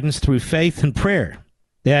God's guidance through faith and prayer.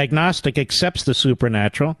 The agnostic accepts the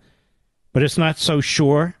supernatural, but is not so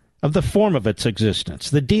sure of the form of its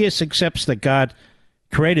existence. The deist accepts that God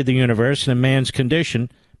created the universe in man's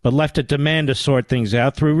condition, but left it to man to sort things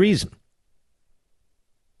out through reason.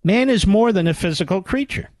 Man is more than a physical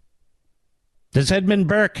creature. As Edmund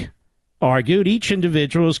Burke argued, each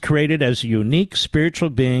individual is created as a unique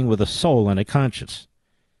spiritual being with a soul and a conscience.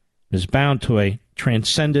 It is bound to a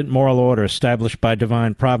transcendent moral order established by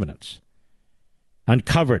divine providence,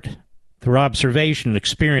 uncovered through observation and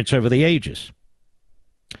experience over the ages.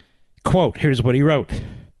 Quote, here's what he wrote.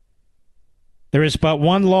 There is but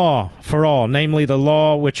one law for all, namely the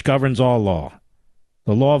law which governs all law,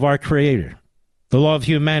 the law of our Creator, the law of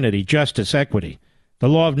humanity, justice, equity, the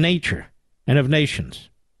law of nature and of nations.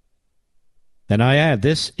 Then I add,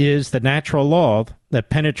 this is the natural law that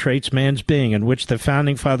penetrates man's being and which the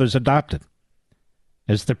Founding Fathers adopted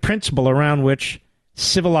as the principle around which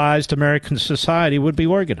civilized American society would be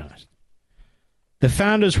organized. The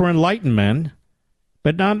founders were enlightened men,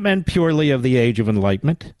 but not men purely of the Age of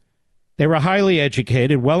Enlightenment. They were highly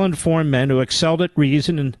educated, well-informed men who excelled at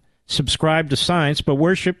reason and subscribed to science, but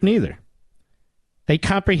worshipped neither. They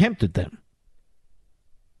comprehended them,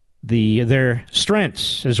 their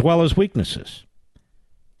strengths as well as weaknesses.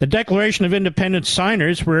 The Declaration of Independence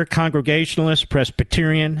signers were Congregationalist,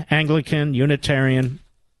 Presbyterian, Anglican, Unitarian,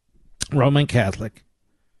 Roman Catholic.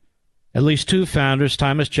 At least two founders,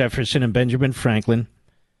 Thomas Jefferson and Benjamin Franklin,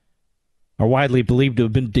 are widely believed to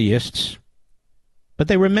have been deists. But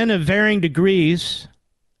they were men of varying degrees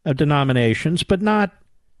of denominations, but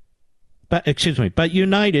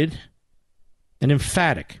united and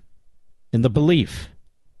emphatic in the belief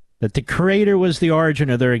that the Creator was the origin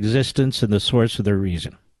of their existence and the source of their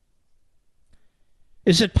reason.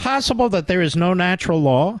 Is it possible that there is no natural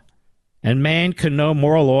law and man can know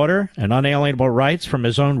moral order and unalienable rights from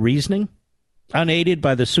his own reasoning, unaided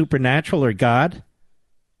by the supernatural or God?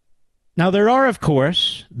 Now, there are, of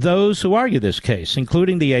course, those who argue this case,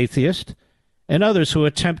 including the atheist and others who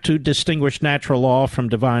attempt to distinguish natural law from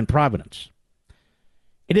divine providence.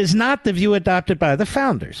 It is not the view adopted by the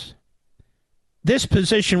founders. This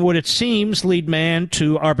position would, it seems, lead man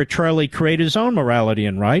to arbitrarily create his own morality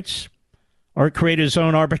and rights, or create his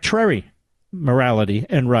own arbitrary morality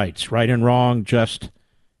and rights. Right and wrong, just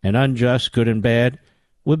and unjust, good and bad,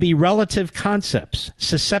 would be relative concepts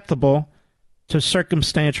susceptible to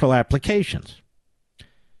circumstantial applications.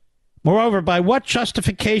 Moreover, by what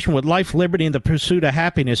justification would life, liberty, and the pursuit of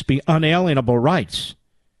happiness be unalienable rights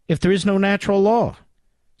if there is no natural law,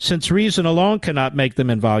 since reason alone cannot make them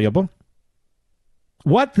inviolable?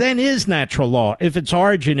 What then is natural law if its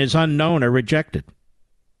origin is unknown or rejected?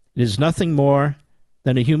 It is nothing more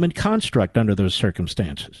than a human construct under those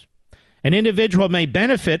circumstances. An individual may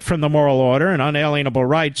benefit from the moral order and unalienable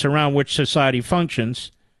rights around which society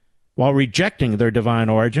functions while rejecting their divine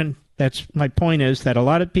origin. That's my point, is that a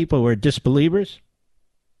lot of people who are disbelievers,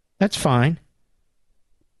 that's fine.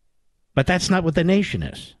 But that's not what the nation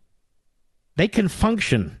is. They can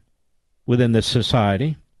function within this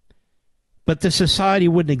society, but the society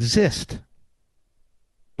wouldn't exist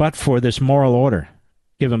but for this moral order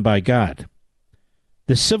given by God.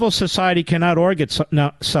 The civil society cannot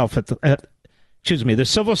the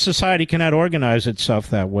civil society cannot organize itself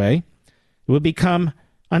that way. It would become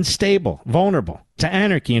unstable, vulnerable to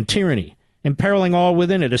anarchy and tyranny, imperiling all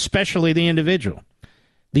within it, especially the individual.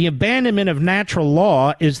 The abandonment of natural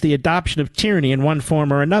law is the adoption of tyranny in one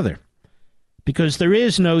form or another, because there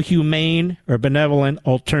is no humane or benevolent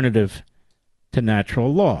alternative to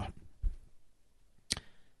natural law.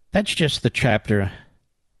 That's just the chapter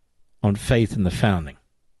on faith in the founding.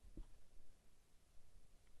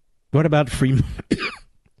 What about free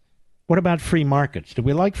markets? Do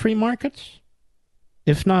we like free markets?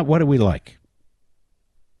 If not, what do we like?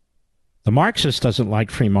 The Marxist doesn't like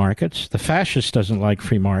free markets. The fascist doesn't like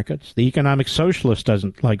free markets. The economic socialist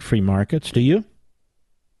doesn't like free markets. Do you?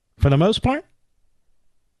 For the most part?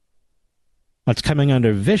 It's coming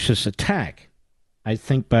under vicious attack, I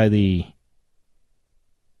think, by the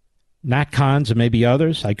NatCons and maybe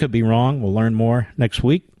others. I could be wrong. We'll learn more next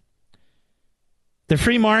week. The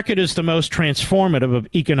free market is the most transformative of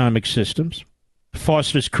economic systems,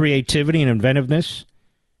 fosters creativity and inventiveness,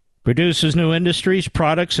 produces new industries,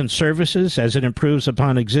 products, and services as it improves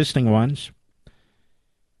upon existing ones.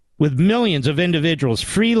 With millions of individuals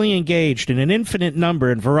freely engaged in an infinite number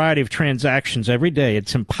and variety of transactions every day,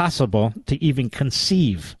 it's impossible to even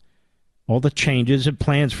conceive all the changes and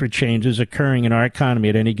plans for changes occurring in our economy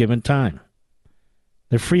at any given time.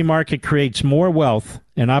 The free market creates more wealth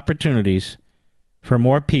and opportunities for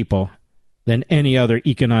more people than any other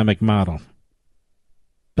economic model.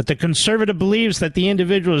 But the conservative believes that the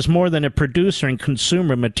individual is more than a producer and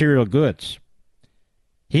consumer of material goods.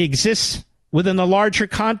 He exists within the larger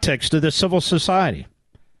context of the civil society,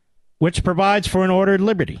 which provides for an ordered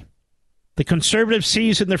liberty. The conservative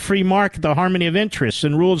sees in the free market the harmony of interests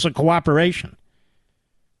and rules of cooperation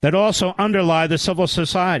that also underlie the civil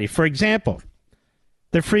society. For example,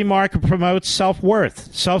 the free market promotes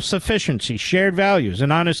self-worth, self-sufficiency, shared values,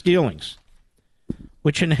 and honest dealings,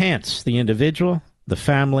 which enhance the individual, the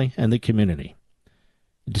family, and the community.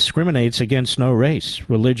 It discriminates against no race,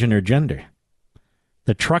 religion, or gender.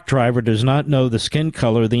 The truck driver does not know the skin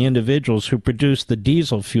color of the individuals who produce the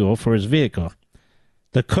diesel fuel for his vehicle.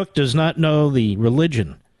 The cook does not know the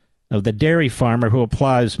religion of the dairy farmer who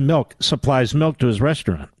supplies milk to his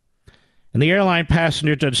restaurant. And the airline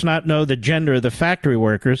passenger does not know the gender of the factory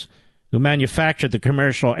workers who manufacture the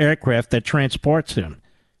commercial aircraft that transports him,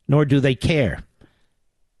 nor do they care.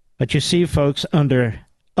 But you see, folks, under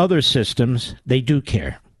other systems, they do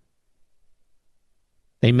care.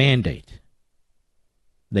 They mandate.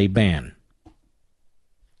 They ban.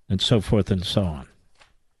 And so forth and so on.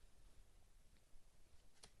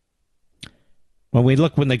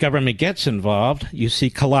 When the government gets involved, you see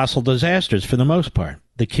colossal disasters for the most part.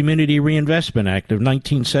 The Community Reinvestment Act of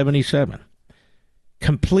 1977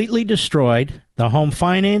 completely destroyed the home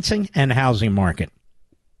financing and housing market.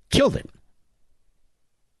 Killed it.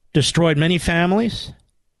 Destroyed many families,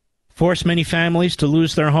 forced many families to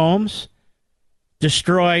lose their homes,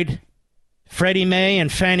 destroyed Freddie Mae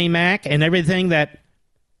and Fannie Mac and everything that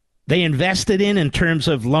they invested in terms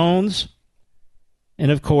of loans,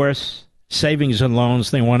 and of course, savings and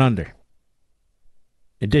loans they went under.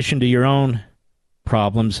 In addition to your own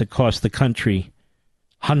problems that cost the country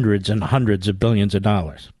hundreds and hundreds of billions of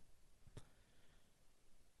dollars.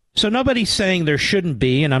 So nobody's saying there shouldn't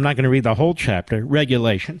be, and I'm not going to read the whole chapter,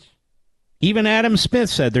 regulations. Even Adam Smith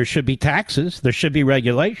said there should be taxes, there should be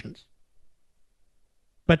regulations.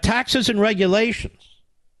 But taxes and regulations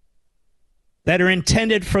that are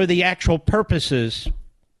intended for the actual purposes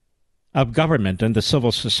of government and the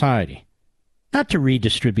civil society, not to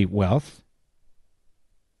redistribute wealth,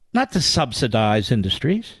 not to subsidize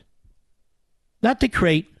industries, not to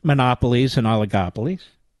create monopolies and oligopolies.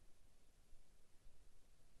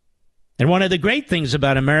 And one of the great things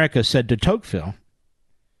about America, said de Tocqueville,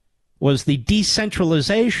 was the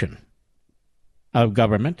decentralization of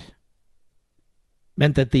government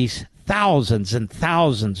meant that these thousands and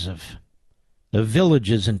thousands of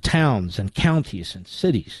villages and towns and counties and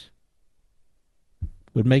cities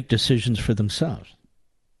would make decisions for themselves.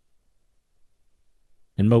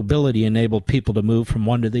 And mobility enabled people to move from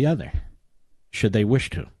one to the other, should they wish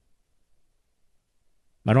to.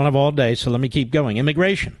 I don't have all day, so let me keep going.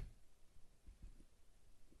 Immigration.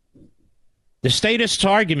 The statist's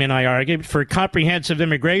argument, I argued, for comprehensive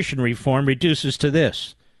immigration reform reduces to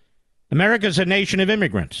this. America's a nation of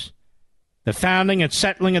immigrants. The founding and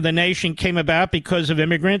settling of the nation came about because of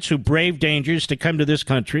immigrants who braved dangers to come to this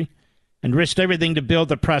country and risked everything to build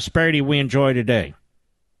the prosperity we enjoy today.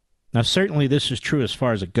 Now, certainly this is true as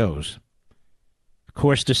far as it goes. Of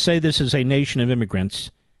course, to say this is a nation of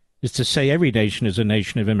immigrants is to say every nation is a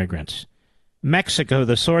nation of immigrants. Mexico,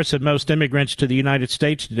 the source of most immigrants to the United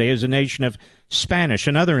States today, is a nation of Spanish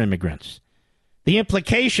and other immigrants. The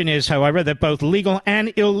implication is, however, that both legal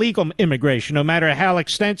and illegal immigration, no matter how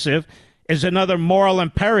extensive, is another moral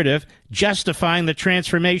imperative justifying the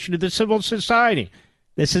transformation of the civil society.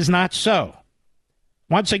 This is not so.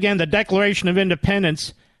 Once again, the Declaration of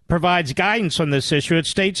Independence provides guidance on this issue. It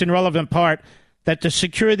states in relevant part that to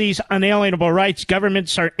secure these unalienable rights,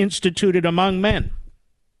 governments are instituted among men,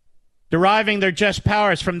 deriving their just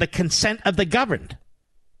powers from the consent of the governed.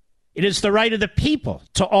 It is the right of the people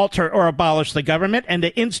to alter or abolish the government and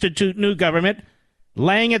to institute new government,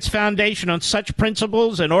 laying its foundation on such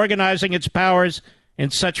principles and organizing its powers in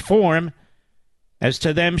such form as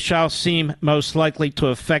to them shall seem most likely to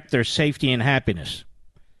affect their safety and happiness.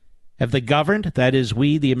 Have the governed, that is,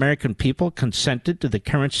 we, the American people, consented to the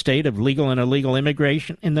current state of legal and illegal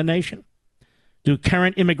immigration in the nation? Do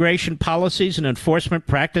current immigration policies and enforcement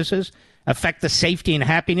practices affect the safety and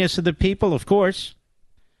happiness of the people? Of course.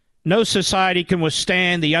 No society can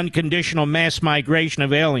withstand the unconditional mass migration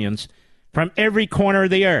of aliens from every corner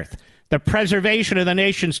of the earth, the preservation of the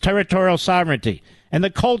nation's territorial sovereignty, and the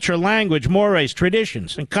culture, language, mores,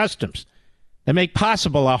 traditions, and customs that make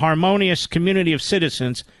possible a harmonious community of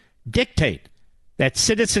citizens dictate that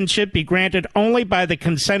citizenship be granted only by the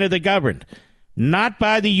consent of the governed, not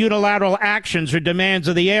by the unilateral actions or demands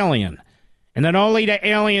of the alien, and that only to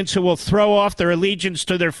aliens who will throw off their allegiance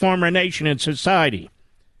to their former nation and society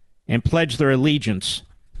and pledge their allegiance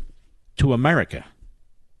to America.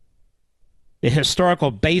 The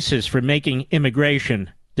historical basis for making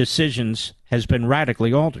immigration decisions has been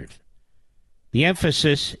radically altered. The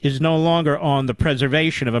emphasis is no longer on the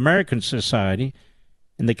preservation of American society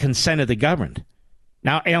and the consent of the governed.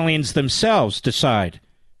 Now aliens themselves decide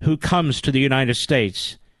who comes to the United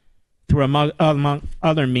States through, among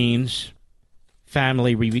other means,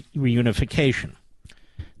 family reunification.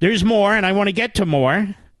 There's more, and I want to get to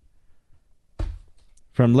more,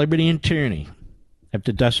 from Liberty and Tyranny. I have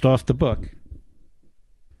to dust off the book.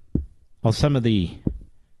 Well, some of the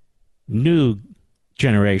new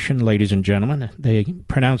generation, ladies and gentlemen, they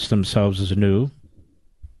pronounce themselves as new,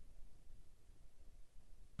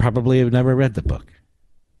 probably have never read the book.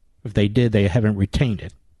 If they did, they haven't retained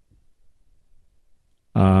it.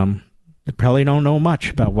 They probably don't know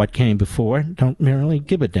much about what came before, don't really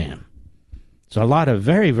give a damn. There's a lot of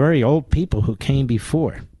very, very old people who came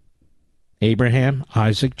before. Abraham,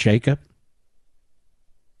 Isaac, Jacob,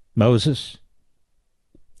 Moses,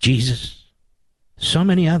 Jesus, so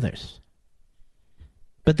many others.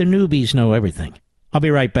 But the newbies know everything. I'll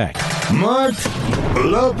be right back. Mark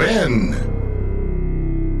Levin.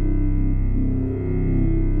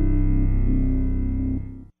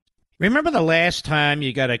 Remember the last time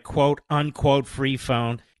you got a quote-unquote free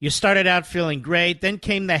phone? You started out feeling great, then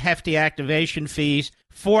came the hefty activation fees,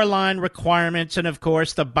 4-line requirements, and of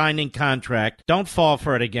course the binding contract. Don't fall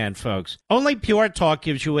for it again, folks. Only Pure Talk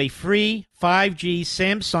gives you a free 5G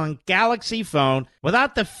Samsung Galaxy phone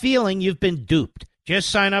without the feeling you've been duped. Just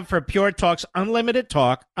sign up for Pure Talk's unlimited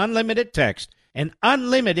talk, unlimited text, and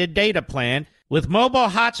unlimited data plan with mobile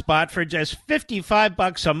hotspot for just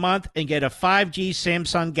 $55 a month and get a 5G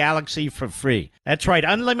Samsung Galaxy for free. That's right,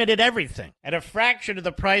 unlimited everything at a fraction of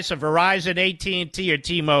the price of Verizon, AT&T, or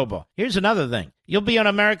T-Mobile. Here's another thing. You'll be on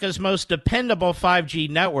America's most dependable 5G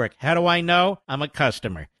network. How do I know? I'm a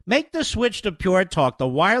customer. Make the switch to Pure Talk, the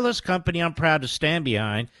wireless company I'm proud to stand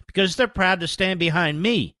behind, because they're proud to stand behind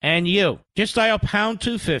me and you. Just dial pound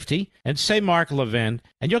 250 and say Mark Levin,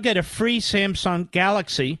 and you'll get a free Samsung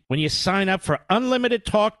Galaxy when you sign up for unlimited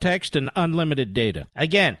talk, text, and unlimited data.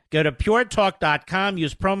 Again, go to puretalk.com,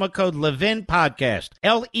 use promo code Levin Podcast,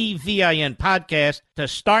 Levin Podcast, to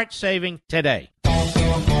start saving today. I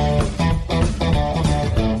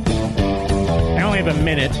only have a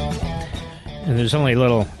minute. And there's only a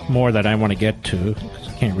little more that I want to get to, because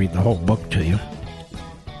I can't read the whole book to you.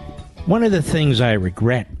 One of the things I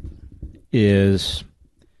regret is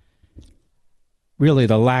really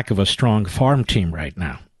the lack of a strong farm team right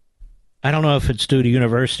now. I don't know if it's due to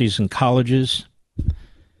universities and colleges.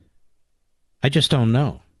 I just don't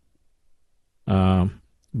know.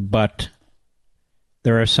 But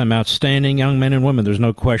there are some outstanding young men and women, there's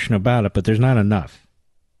no question about it, but there's not enough.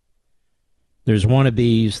 There's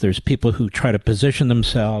wannabes, there's people who try to position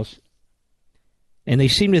themselves, and they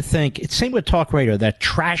seem to think, it's same with talk radio, that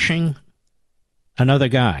trashing another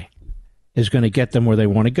guy is going to get them where they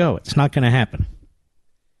want to go. It's not going to happen.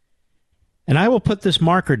 And I will put this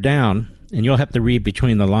marker down, and you'll have to read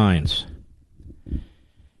between the lines.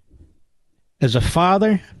 As a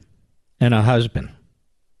father and a husband,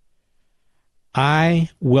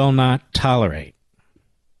 I will not tolerate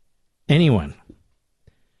anyone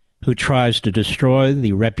who tries to destroy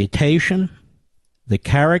the reputation, the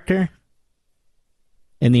character,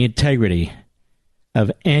 and the integrity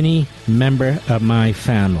of any member of my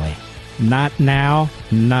family. Not now,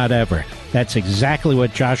 not ever. That's exactly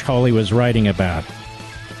what Josh Hawley was writing about.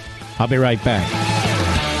 I'll be right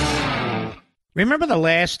back. Remember the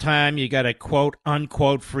last time you got a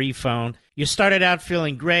quote-unquote free phone? You started out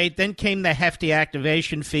feeling great, then came the hefty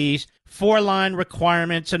activation fees, 4-line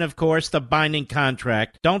requirements, and of course the binding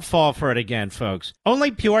contract. Don't fall for it again, folks.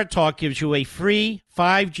 Only Pure Talk gives you a free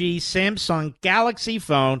 5G Samsung Galaxy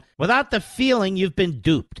phone without the feeling you've been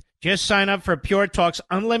duped. Just sign up for Pure Talk's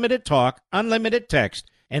unlimited talk, unlimited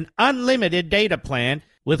text, and unlimited data plan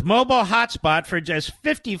with mobile hotspot for just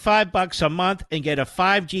 $55 a month and get a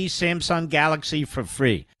 5G Samsung Galaxy for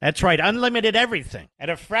free. That's right, unlimited everything at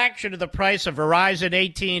a fraction of the price of Verizon,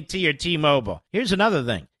 AT&T, or T-Mobile. Here's another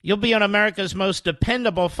thing. You'll be on America's most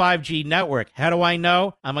dependable 5G network. How do I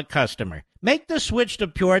know? I'm a customer. Make the switch to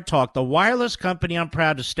Pure Talk, the wireless company I'm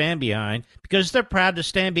proud to stand behind, because they're proud to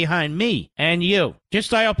stand behind me and you. Just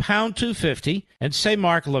dial pound 250 and say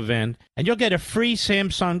Mark Levin, and you'll get a free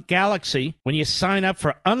Samsung Galaxy when you sign up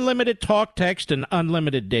for unlimited talk, text, and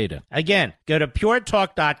unlimited data. Again, go to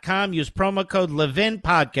puretalk.com, use promo code Levin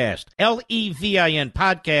Podcast, Levin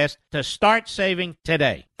Podcast, to start saving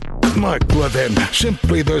today. Mark Levin,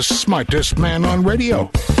 simply the smartest man on radio.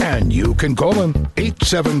 And you can call him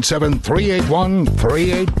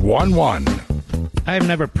 877-381-3811. I have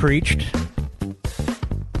never preached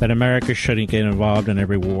that America shouldn't get involved in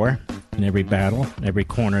every war, in every battle, in every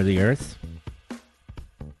corner of the earth.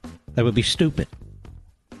 That would be stupid.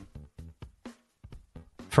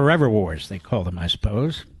 Forever wars, they call them, I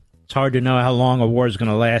suppose. It's hard to know how long a war is going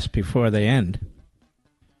to last before they end.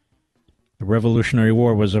 The Revolutionary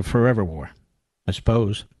War was a forever war, I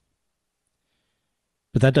suppose.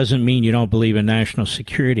 But that doesn't mean you don't believe in national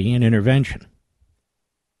security and intervention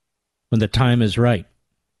when the time is right.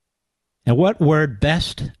 And what word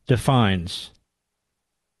best defines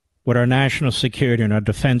what our national security and our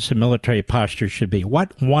defense and military posture should be?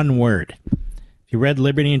 What one word? If you read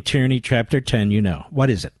Liberty and Tyranny, Chapter 10, you know. What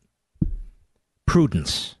is it?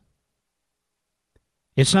 Prudence.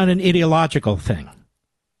 It's not an ideological thing.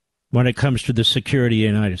 when it comes to the security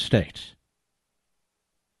of the United States.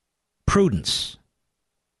 Prudence.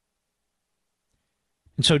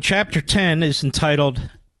 And so Chapter 10 is entitled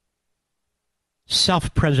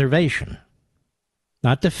Self-Preservation.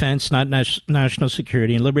 Not defense, not national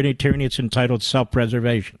security. In liberty and tyranny, it's entitled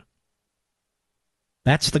self-preservation.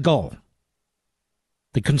 That's the goal.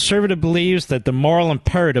 The conservative believes that the moral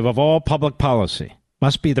imperative of all public policy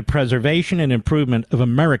must be the preservation and improvement of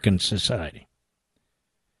American society.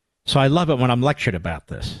 So I love it when I'm lectured about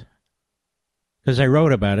this, because I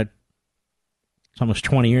wrote about it. It's almost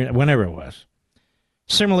 20 years, whenever it was.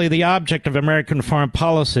 Similarly, the object of American foreign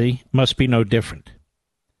policy must be no different.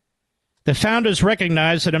 The founders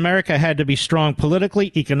recognized that America had to be strong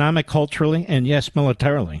politically, economically, culturally, and yes,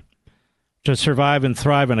 militarily, to survive and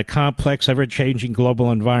thrive in a complex, ever-changing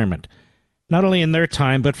global environment, not only in their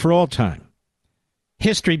time, but for all time.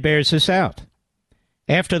 History bears this out.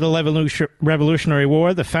 After the Revolutionary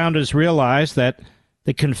War, the founders realized that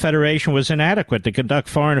the Confederation was inadequate to conduct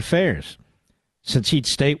foreign affairs, since each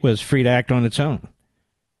state was free to act on its own.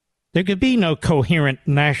 There could be no coherent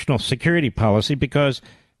national security policy because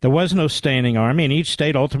there was no standing army, and each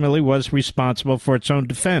state ultimately was responsible for its own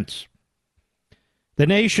defense. The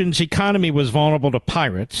nation's economy was vulnerable to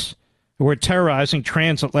pirates who were terrorizing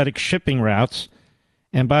transatlantic shipping routes,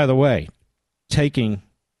 and by the way, taking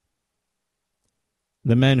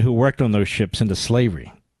the men who worked on those ships into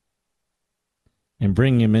slavery and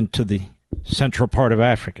bringing them into the central part of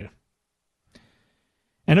Africa.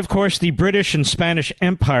 And of course, the British and Spanish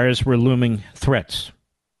empires were looming threats.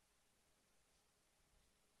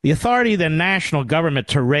 The authority of the national government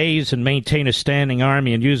to raise and maintain a standing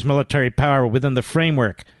army and use military power within the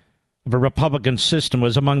framework of a republican system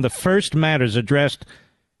was among the first matters addressed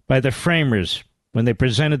by the framers when they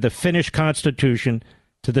presented the Finnish Constitution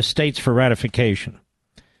to the states for ratification.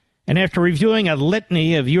 And after reviewing a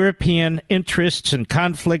litany of European interests and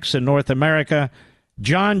conflicts in North America,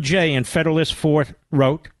 John Jay in Federalist 4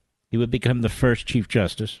 wrote, he would become the first Chief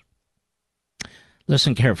Justice.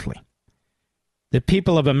 Listen carefully. The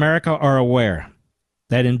people of America are aware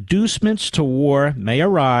that inducements to war may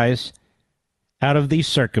arise out of these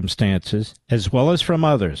circumstances, as well as from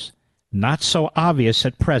others, not so obvious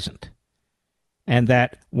at present, and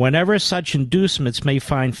that whenever such inducements may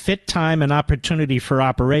find fit time and opportunity for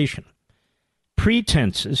operation,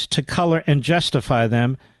 pretenses to color and justify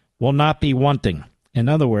them will not be wanting. In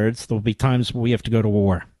other words, there will be times we have to go to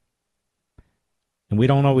war. And we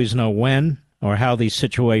don't always know when or how these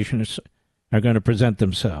situations are going to present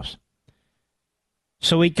themselves.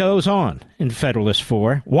 So he goes on in Federalist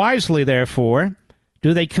 4. Wisely, therefore,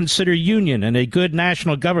 do they consider union and a good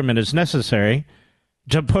national government as necessary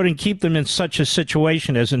to put and keep them in such a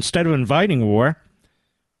situation as, instead of inviting war,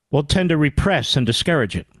 will tend to repress and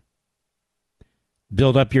discourage it.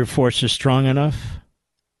 Build up your forces strong enough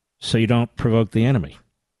so you don't provoke the enemy.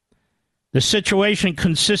 The situation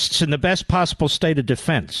consists in the best possible state of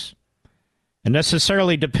defense and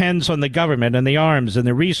necessarily depends on the government and the arms and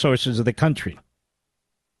the resources of the country.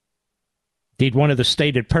 Indeed, one of the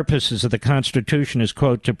stated purposes of the Constitution is,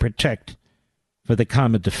 quote, to protect for the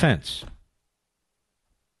common defense.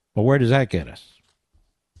 Well, where does that get us?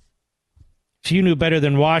 Few knew better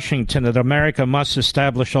than Washington that America must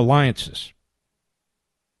establish alliances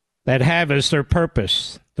that have as their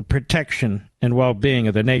purpose the protection and well-being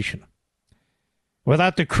of the nation.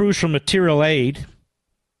 Without the crucial material aid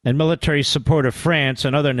and military support of France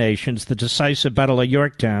and other nations, the decisive Battle of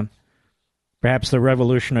Yorktown, perhaps the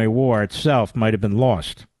Revolutionary War itself, might have been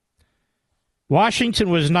lost. Washington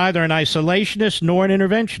was neither an isolationist nor an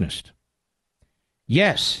interventionist.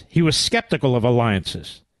 Yes, he was skeptical of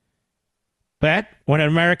alliances, but when in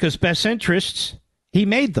America's best interests, he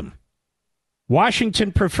made them.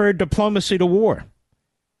 Washington preferred diplomacy to war,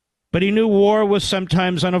 but he knew war was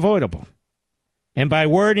sometimes unavoidable. And by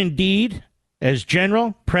word and deed, as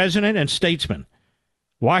general, president, and statesman,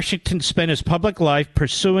 Washington spent his public life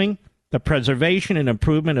pursuing the preservation and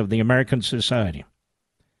improvement of the American society.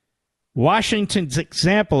 Washington's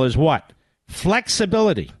example is what?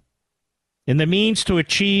 Flexibility in the means to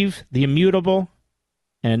achieve the immutable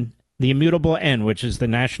end, which is the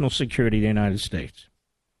national security of the United States.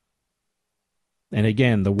 And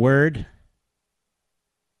again, the word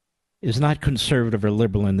is not conservative or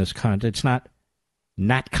liberal in this context. It's not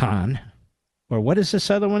NatCon. Or what is this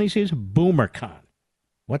other one he sees? BoomerCon.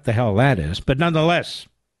 What the hell that is. But nonetheless,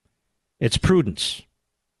 it's prudence.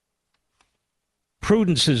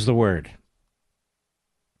 Prudence is the word.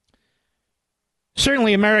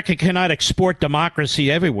 Certainly, America cannot export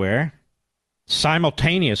democracy everywhere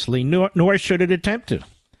simultaneously, nor should it attempt to.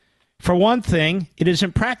 For one thing, it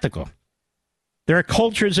isn't practical. There are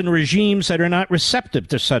cultures and regimes that are not receptive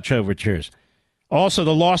to such overtures. Also,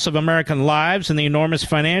 the loss of American lives and the enormous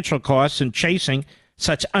financial costs in chasing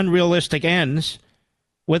such unrealistic ends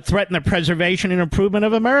would threaten the preservation and improvement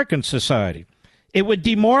of American society. It would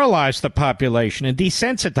demoralize the population and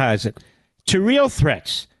desensitize it to real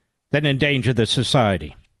threats that endanger the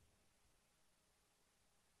society.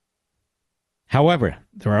 However,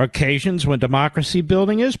 there are occasions when democracy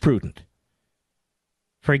building is prudent.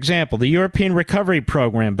 For example, the European Recovery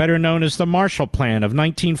Program, better known as the Marshall Plan of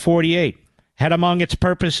 1948, had among its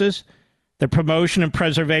purposes the promotion and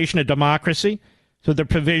preservation of democracy through the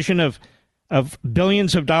provision of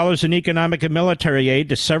billions of dollars in economic and military aid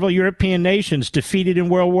to several European nations defeated in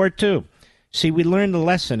World War II. See, we learned the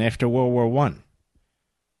lesson after World War I,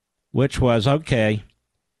 which was, okay,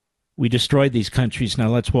 we destroyed these countries, now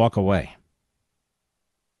let's walk away.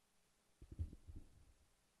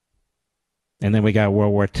 And then we got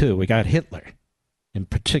World War II. We got Hitler in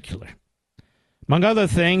particular. Among other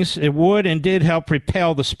things, it would and did help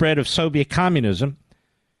repel the spread of Soviet communism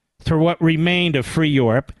through what remained of free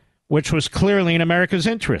Europe, which was clearly in America's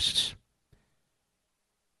interests.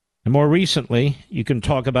 And more recently, you can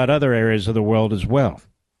talk about other areas of the world as well.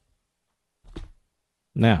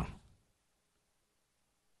 Now,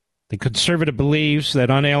 the conservative believes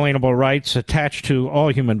that unalienable rights attach to all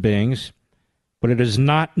human beings, but it is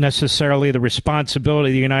not necessarily the responsibility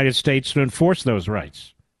of the United States to enforce those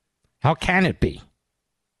rights. How can it be?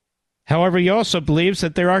 However, he also believes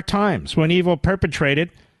that there are times when evil perpetrated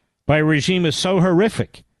by a regime is so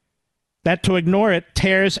horrific that to ignore it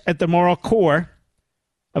tears at the moral core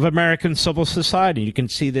of American civil society. You can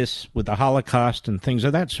see this with the Holocaust and things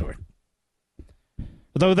of that sort.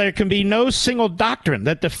 Though there can be no single doctrine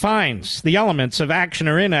that defines the elements of action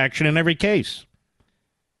or inaction in every case.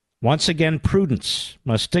 Once again, prudence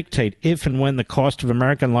must dictate if and when the cost of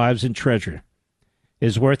American lives and treasure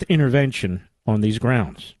is worth intervention on these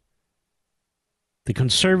grounds. The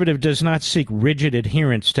conservative does not seek rigid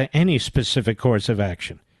adherence to any specific course of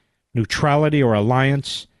action, neutrality or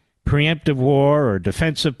alliance, preemptive war or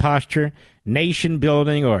defensive posture, nation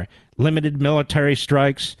building or limited military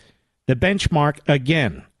strikes. The benchmark,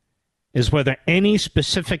 again, is whether any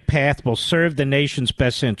specific path will serve the nation's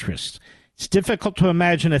best interests. It's difficult to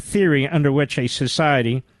imagine a theory under which a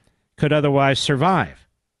society could otherwise survive.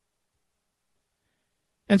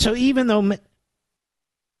 And so even though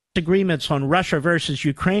disagreements on Russia versus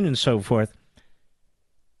Ukraine and so forth,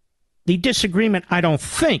 the disagreement, I don't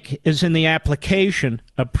think, is in the application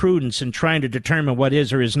of prudence in trying to determine what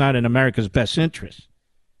is or is not in America's best interest.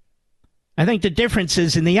 I think the difference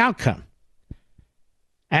is in the outcome.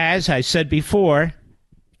 As I said before,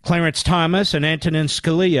 Clarence Thomas and Antonin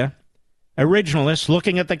Scalia, originalists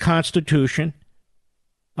looking at the Constitution,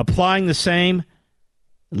 applying the same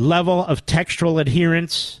level of textual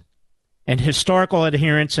adherence and historical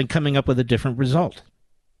adherence and coming up with a different result.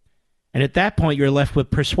 And at that point, you're left with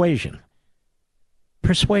persuasion.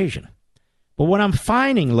 Persuasion. But what I'm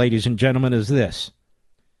finding, ladies and gentlemen, is this.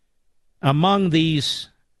 Among these,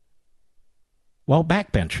 well,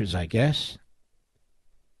 backbenchers, I guess,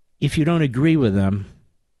 if you don't agree with them,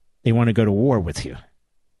 they want to go to war with you.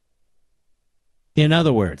 In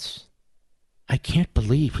other words, I can't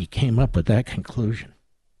believe he came up with that conclusion.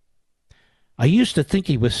 I used to think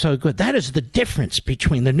he was so good. That is the difference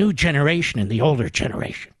between the new generation and the older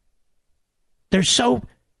generation. They're so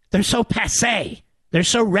passé. They're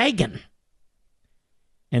so Reagan.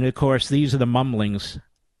 And of course, these are the mumblings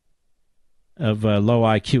of low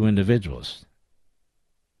IQ individuals.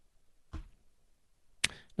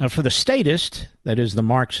 Now, for the statist, that is the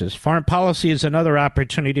Marxist, foreign policy is another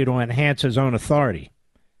opportunity to enhance his own authority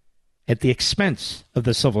at the expense of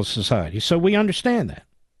the civil society. So we understand that.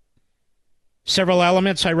 Several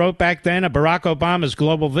elements I wrote back then of Barack Obama's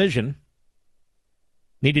global vision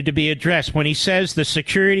needed to be addressed. When he says the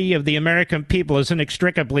security of the American people is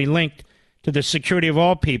inextricably linked to the security of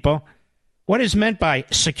all people, what is meant by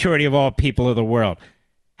security of all people of the world?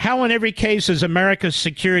 How in every case is America's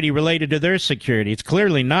security related to their security? It's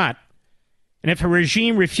clearly not. And if a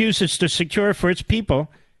regime refuses to secure for its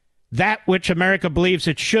people that which America believes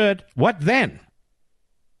it should, what then?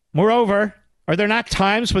 Moreover, are there not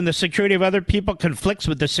times when the security of other people conflicts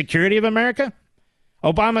with the security of America?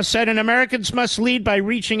 Obama said, and Americans must lead by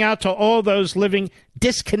reaching out to all those living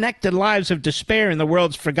disconnected lives of despair in the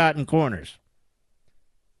world's forgotten corners.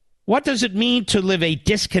 What does it mean to live a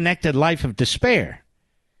disconnected life of despair?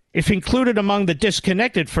 If included among the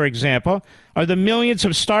disconnected, for example, are the millions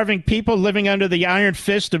of starving people living under the iron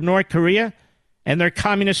fist of North Korea and their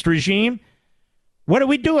communist regime, what do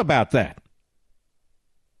we do about that?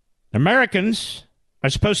 Americans are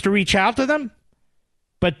supposed to reach out to them?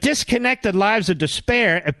 But disconnected lives of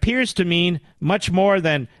despair appears to mean much more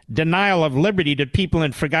than denial of liberty to people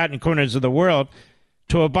in forgotten corners of the world.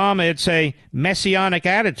 To Obama, it's a messianic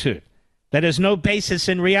attitude that has no basis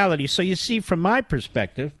in reality. So you see, from my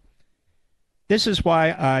perspective, this is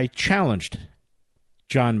why I challenged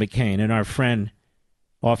John McCain and our friend,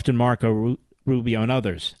 often Marco Rubio and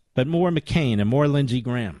others, but more McCain and more Lindsey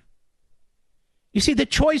Graham. You see, the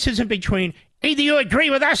choice isn't between either you agree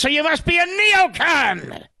with us or you must be a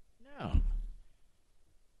neocon. No.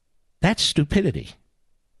 That's stupidity.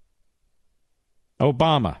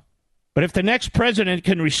 Obama. But if the next president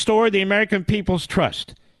can restore the American people's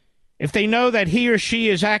trust, if they know that he or she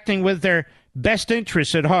is acting with their best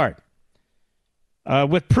interests at heart,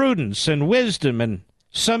 with prudence and wisdom and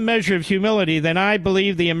some measure of humility, then I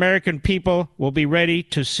believe the American people will be ready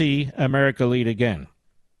to see America lead again.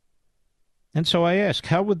 And so I ask,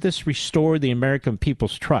 how would this restore the American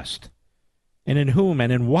people's trust? And in whom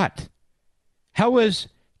and in what? How is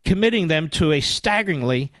committing them to a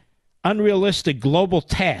staggeringly unrealistic global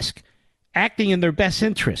task acting in their best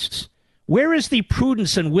interests? Where is the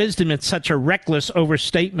prudence and wisdom in such a reckless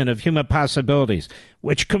overstatement of human possibilities,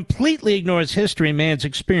 which completely ignores history and man's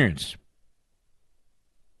experience?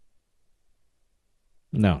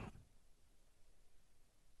 No.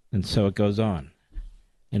 And so it goes on.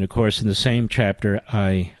 And, of course, in the same chapter,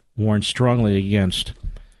 I warn strongly against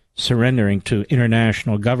surrendering to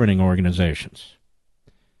international governing organizations.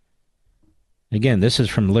 Again, this is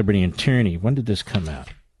from Liberty and Tyranny. When did this come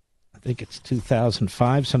out? I think it's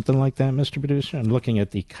 2005, something like that, Mr. Producer. I'm looking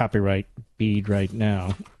at the copyright bead right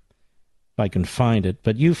now, if I can find it.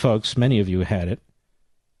 But you folks, many of you had it,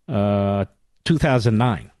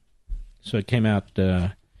 2009. So it came out,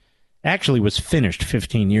 actually was finished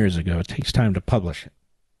 15 years ago. It takes time to publish it.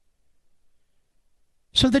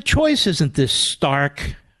 So the choice isn't this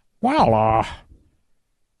stark, well,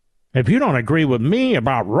 if you don't agree with me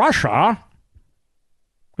about Russia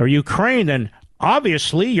or Ukraine, then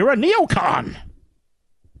obviously you're a neocon.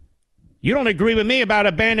 You don't agree with me about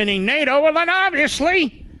abandoning NATO, well, then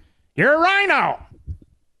obviously you're a rhino.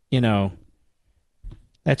 You know,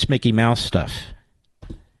 that's Mickey Mouse stuff.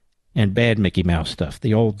 And bad Mickey Mouse stuff,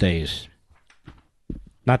 the old days.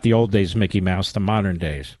 Not the old days Mickey Mouse, the modern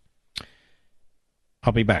days.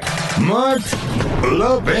 I'll be back. Mark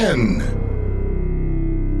Levin.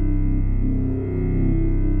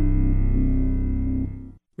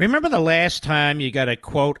 Remember the last time you got a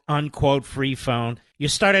quote-unquote free phone? You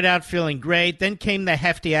started out feeling great, then came the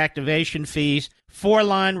hefty activation fees,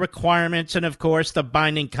 4-line requirements, and, of course, the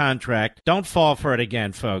binding contract. Don't fall for it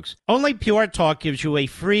again, folks. Only Pure Talk gives you a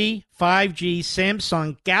free 5G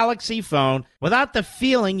Samsung Galaxy phone without the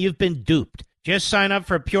feeling you've been duped. Just sign up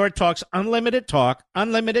for Pure Talk's unlimited talk,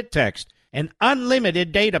 unlimited text, and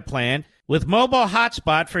unlimited data plan with mobile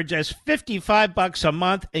hotspot for just $55 a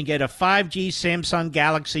month and get a 5G Samsung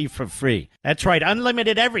Galaxy for free. That's right,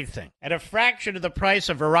 unlimited everything at a fraction of the price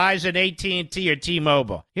of Verizon, AT&T, or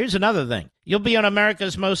T-Mobile. Here's another thing. You'll be on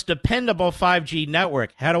America's most dependable 5G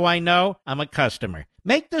network. How do I know? I'm a customer.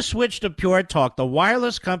 Make the switch to Pure Talk, the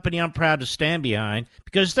wireless company I'm proud to stand behind,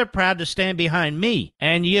 because they're proud to stand behind me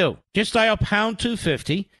and you. Just dial pound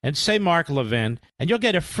 250 and say Mark Levin, and you'll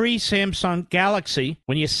get a free Samsung Galaxy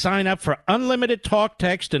when you sign up for unlimited talk,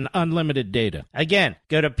 text, and unlimited data. Again,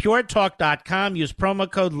 go to puretalk.com, use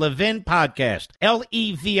promo code Levin Podcast,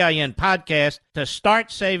 Levin Podcast, to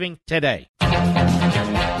start saving today.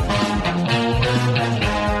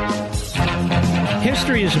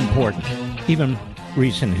 History is important, even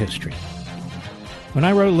recent history. When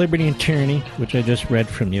I wrote Liberty and Tyranny, which I just read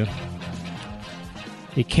from you,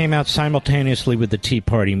 it came out simultaneously with the Tea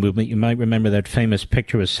Party movement. You might remember that famous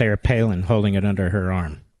picture with Sarah Palin holding it under her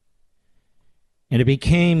arm. And it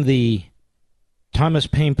became the Thomas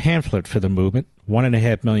Paine pamphlet for the movement,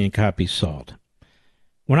 1.5 million copies sold.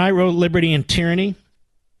 When I wrote Liberty and Tyranny,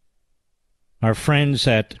 our friends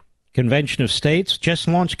at Convention of States just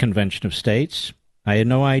launched Convention of States. I had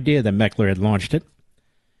no idea that Meckler had launched it.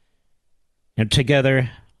 And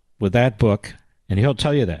together with that book, and he'll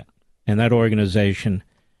tell you that, and that organization,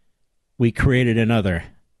 we created another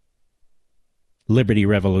liberty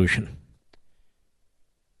revolution.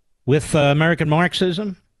 With American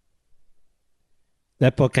Marxism,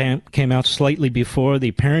 that book came out slightly before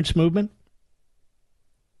the Parents' Movement,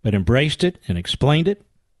 but embraced it and explained it,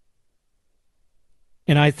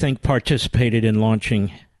 and I think participated in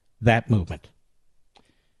launching that movement.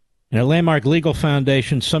 And at Landmark Legal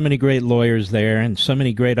Foundation, so many great lawyers there and so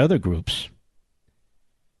many great other groups.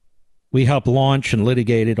 We helped launch and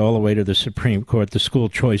litigate it all the way to the Supreme Court, the school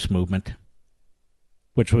choice movement,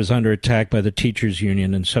 which was under attack by the teachers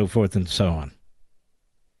union and so forth and so on.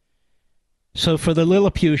 So for the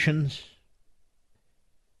Lilliputians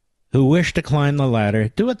who wish to climb the ladder,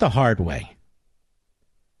 do it the hard way.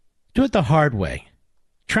 Do it the hard way.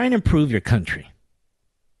 Try and improve your country.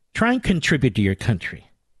 Try and contribute to your country.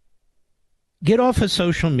 Get off of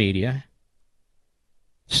social media.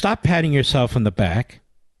 Stop patting yourself on the back.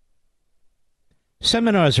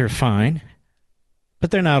 Seminars are fine,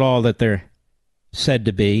 but they're not all that they're said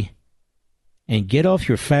to be. And get off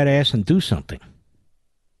your fat ass and do something.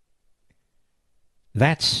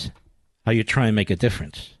 That's how you try and make a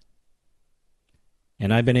difference.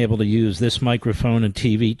 And I've been able to use this microphone and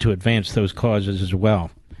TV to advance those causes as well.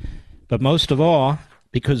 But most of all,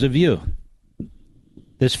 because of you.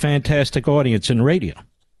 This fantastic audience in radio.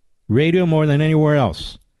 Radio more than anywhere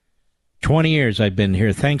else. 20 years I've been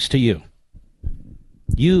here, thanks to you.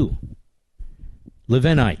 You,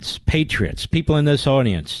 Levinites, patriots, people in this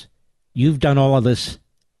audience, you've done all of this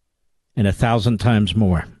and 1,000 times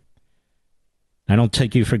more. I don't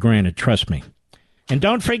take you for granted, trust me. And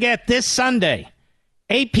don't forget, this Sunday,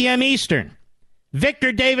 8 p.m. Eastern,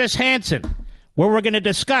 Victor Davis Hanson, where we're going to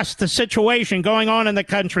discuss the situation going on in the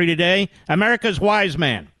country today, America's wise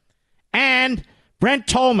man. And Brent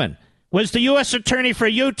Tolman was the U.S. Attorney for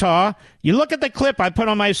Utah. You look at the clip I put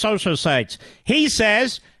on my social sites. He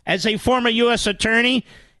says, as a former U.S. Attorney,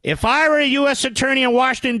 if I were a U.S. Attorney in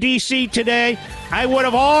Washington, D.C. today, I would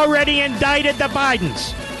have already indicted the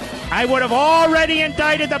Bidens. I would have already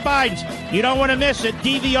indicted the Bidens. You don't want to miss it.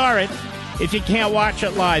 DVR it if you can't watch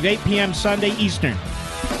it live. 8 p.m. Sunday Eastern.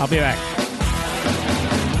 I'll be back.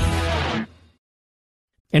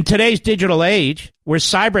 In today's digital age, where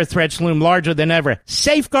cyber threats loom larger than ever,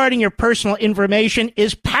 safeguarding your personal information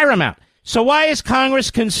is paramount. So why is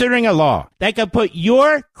Congress considering a law that could put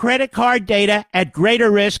your credit card data at greater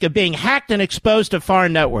risk of being hacked and exposed to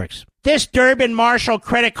foreign networks? This Durbin-Marshall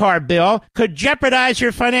credit card bill could jeopardize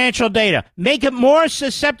your financial data, make it more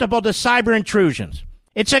susceptible to cyber intrusions.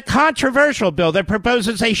 It's a controversial bill that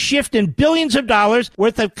proposes a shift in billions of dollars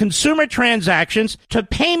worth of consumer transactions to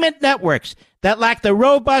payment networks that lack the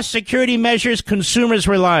robust security measures consumers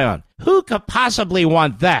rely on. Who could possibly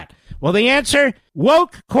want that? Well, the answer?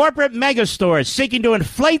 Woke corporate megastores seeking to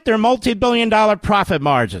inflate their multi-billion-dollar profit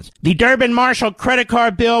margins. The Durbin-Marshall credit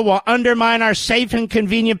card bill will undermine our safe and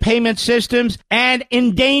convenient payment systems and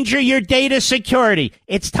endanger your data security.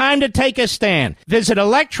 It's time to take a stand. Visit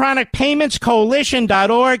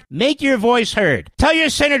electronicpaymentscoalition.org. Make your voice heard. Tell your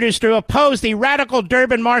senators to oppose the radical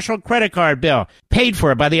Durbin-Marshall credit card bill, paid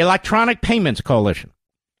for by the Electronic Payments Coalition.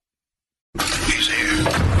 He's here.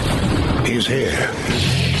 He's here.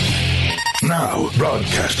 Now,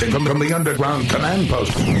 broadcasting from the underground command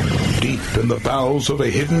post, deep in the bowels of a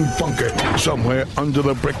hidden bunker, somewhere under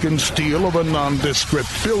the brick and steel of a nondescript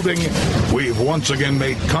building, we've once again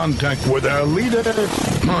made contact with our leader,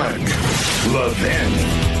 Mark Levin.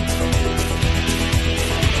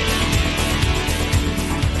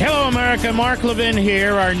 Hello, America. Mark Levin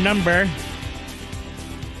here. Our number,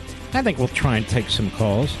 I think we'll try and take some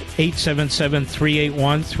calls.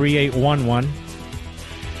 877-381-3811.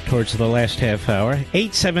 Towards the last half hour.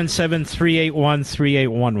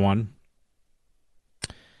 877-381-3811.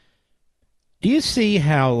 Do you see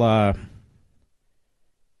how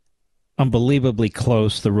unbelievably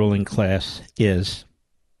close the ruling class is?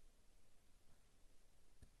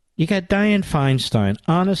 You got Dianne Feinstein.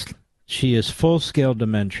 Honest, she is full-scale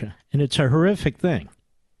dementia, and it's a horrific thing.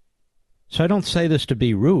 So I don't say this to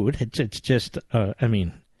be rude. It's just,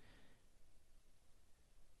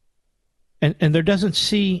 And there doesn't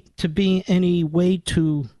seem to be any way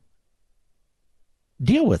to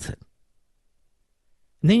deal with it.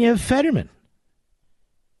 And then you have Fetterman.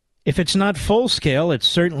 If it's not full scale, it's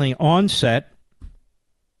certainly onset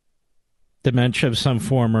dementia of some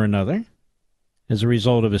form or another as a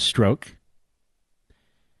result of a stroke.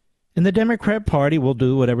 And the Democrat Party will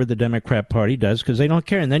do whatever the Democrat Party does because they don't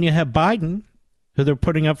care. And then you have Biden, who they're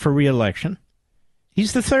putting up for re-election.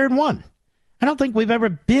 He's the third one. I don't think we've ever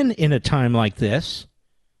been in a time like this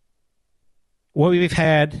where we've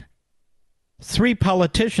had 3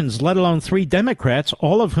 politicians, let alone 3 Democrats,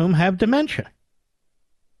 all of whom have dementia,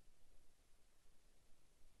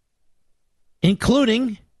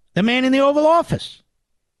 including the man in the Oval Office.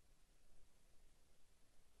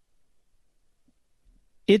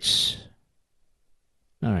 It's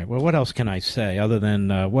all right. Well, what else can I say other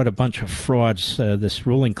than what a bunch of frauds this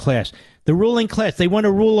ruling class. The ruling class, they want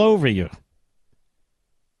to rule over you.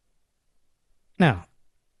 Now,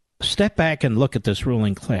 step back and look at this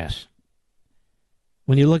ruling class.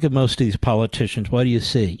 When you look at most of these politicians, what do you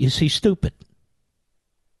see? You see stupid.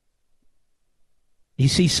 You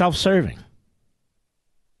see self-serving.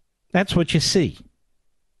 That's what you see.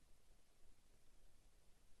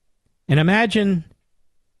 And imagine,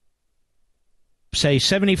 say,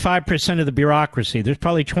 75% of the bureaucracy. There's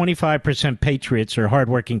probably 25% patriots or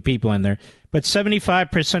hardworking people in there, but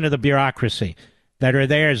 75% of the bureaucracy that are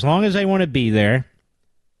there as long as they want to be there.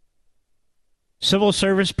 Civil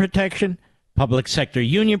service protection, public sector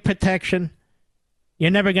union protection.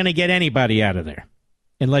 You're never going to get anybody out of there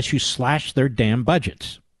unless you slash their damn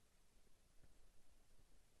budgets.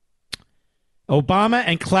 Obama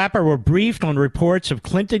and Clapper were briefed on reports of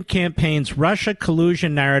Clinton campaign's Russia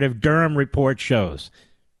collusion narrative, Durham report shows.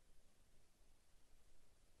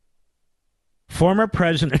 Former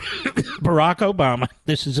President Barack Obama,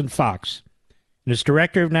 this is in Fox, and his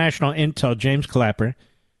Director of National Intel, James Clapper,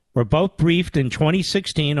 were both briefed in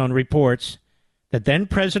 2016 on reports that then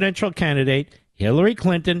presidential candidate Hillary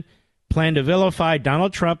Clinton planned to vilify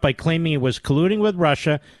Donald Trump by claiming he was colluding with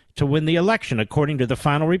Russia to win the election, according to the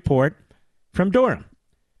final report from Durham.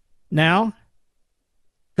 Now,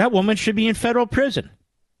 that woman should be in federal prison.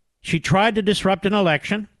 She tried to disrupt an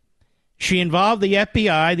election. She involved the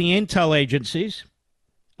FBI, the intel agencies,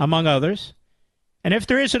 among others. And if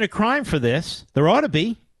there isn't a crime for this, there ought to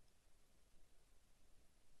be.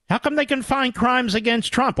 How come they can find crimes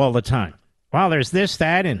against Trump all the time? Well, there's this,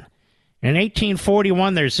 that, and in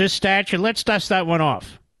 1841, there's this statute. Let's dust that one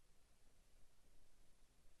off.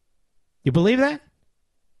 You believe that?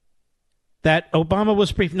 That Obama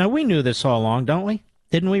was briefed. Now, we knew this all along, don't we?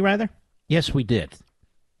 Didn't we, rather? Yes, we did.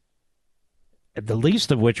 The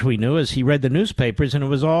least of which we knew is he read the newspapers, and it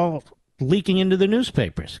was all leaking into the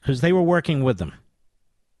newspapers because they were working with them.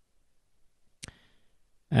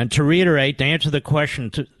 And to reiterate, to answer the question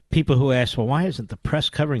to people who ask, well, why isn't the press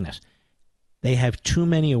covering this? They have too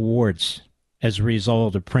many awards as a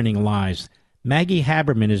result of printing lies. Maggie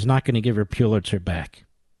Haberman is not going to give her Pulitzer back,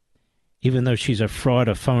 even though she's a fraud,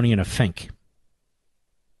 a phony, and a fink.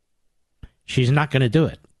 She's not going to do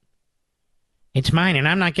it. It's mine, and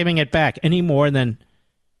I'm not giving it back any more than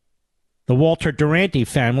the Walter Duranty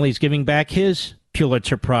family is giving back his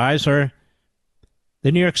Pulitzer Prize, or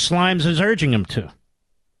the New York Slimes is urging him to,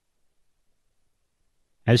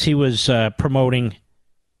 as he was promoting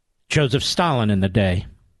Joseph Stalin in the day.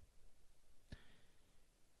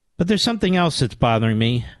 But there's something else that's bothering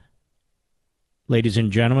me. Ladies and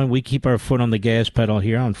gentlemen, we keep our foot on the gas pedal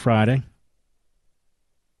here on Friday.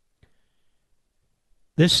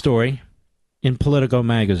 This story in Politico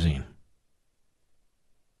magazine.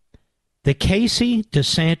 The Casey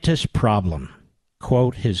DeSantis problem,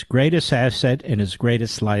 quote, his greatest asset and his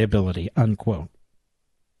greatest liability, unquote.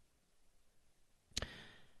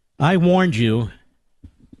 I warned you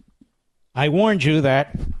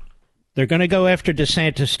that they're going to go after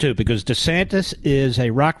DeSantis, too, because DeSantis is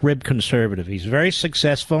a rock-ribbed conservative. He's very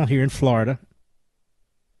successful here in Florida,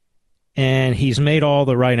 and he's made all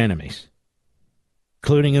the right enemies,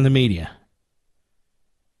 including in the media.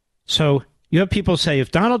 So you have people say,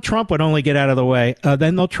 if Donald Trump would only get out of the way,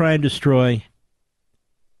 then they'll try and destroy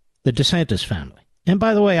the DeSantis family. And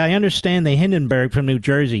by the way, I understand the Hindenburg from New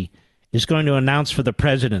Jersey is going to announce for the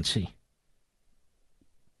presidency.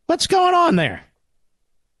 What's going on there?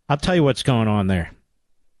 I'll tell you what's going on there.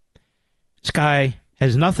 This guy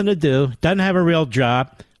has nothing to do, doesn't have a real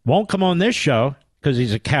job, won't come on this show because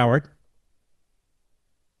he's a coward.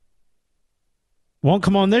 Won't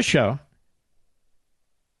come on this show.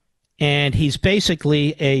 And he's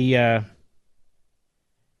basically a,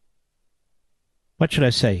 what should I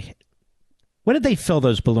say? What did they fill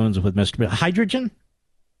those balloons with, Mr. Bill? Hydrogen?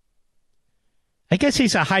 I guess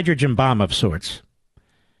he's a hydrogen bomb of sorts.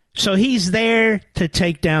 So he's there to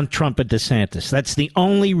take down Trump and DeSantis. That's the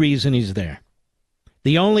only reason he's there.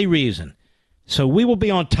 The only reason. So we will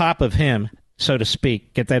be on top of him, so to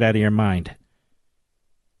speak. Get that out of your mind.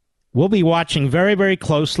 We'll be watching very, very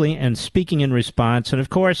closely and speaking in response. And, of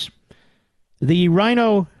course, the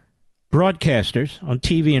Rhino broadcasters on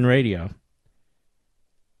TV and radio,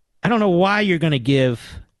 I don't know why you're going to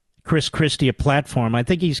give Chris Christie a platform. I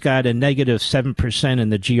think he's got a negative 7% in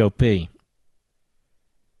the GOP.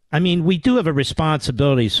 I mean, we do have a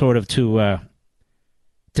responsibility sort of to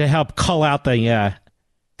help cull out the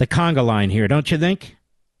conga line here, don't you think?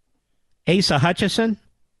 Asa Hutchinson?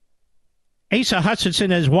 Asa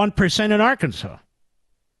Hutchinson has 1% in Arkansas.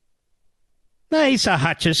 Asa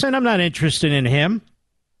Hutchinson, I'm not interested in him.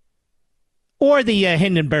 Or the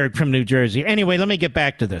Hindenburg from New Jersey. Anyway, let me get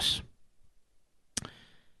back to this.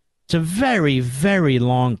 It's a very, very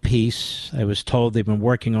long piece. I was told they've been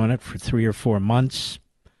working on it for 3 or 4 months.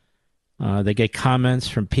 They get comments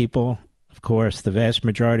from people, of course, the vast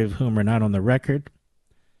majority of whom are not on the record.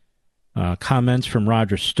 Comments from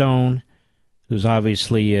Roger Stone, who's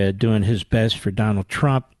obviously doing his best for Donald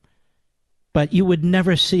Trump. But you would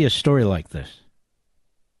never see a story like this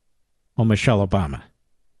on Michelle Obama.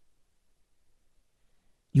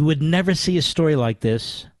 You would never see a story like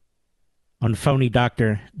this on phony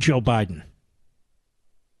Dr. Joe Biden.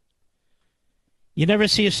 You never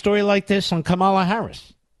see a story like this on Kamala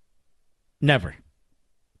Harris. Never.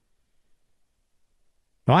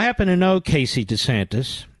 Now, I happen to know Casey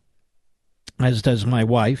DeSantis, as does my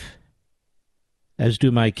wife, as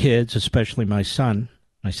do my kids, especially my son,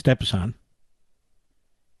 my stepson.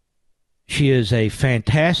 She is a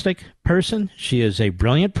fantastic person. She is a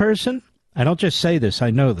brilliant person. I don't just say this,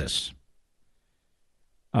 I know this.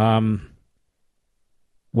 Well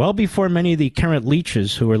before many of the current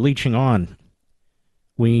leeches who are leeching on,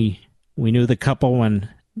 we knew the couple when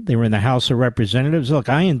they were in the House of Representatives. Look,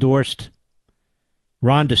 I endorsed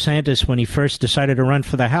Ron DeSantis when he first decided to run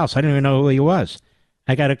for the House. I didn't even know who he was.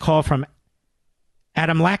 I got a call from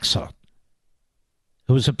Adam Laxalt,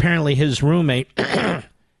 who was apparently his roommate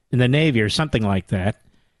in the Navy or something like that.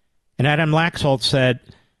 And Adam Laxalt said,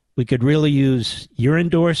 we could really use your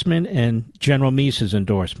endorsement and General Meese's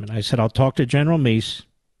endorsement. I said, I'll talk to General Meese,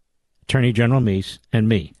 Attorney General Meese, and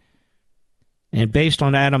me. And based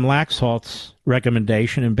on Adam Laxalt's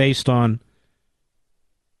recommendation and based on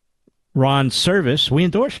Ron's service, we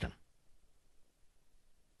endorsed him.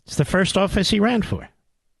 It's the first office he ran for.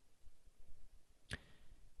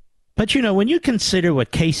 But, you know, when you consider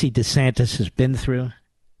what Casey DeSantis has been through,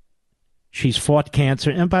 she's fought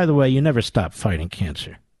cancer. And by the way, you never stop fighting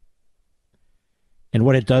cancer. And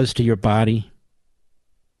what it does to your body.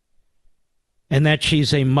 And that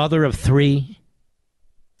she's a mother of three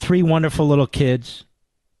wonderful little kids.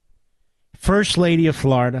 First Lady of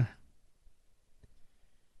Florida.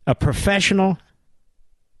 A professional.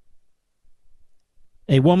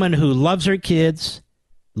 A woman who loves her kids,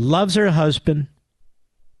 loves her husband,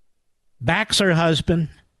 backs her husband.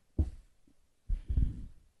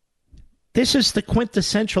 This is the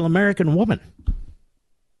quintessential American woman.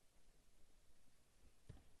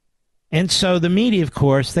 And so the media, of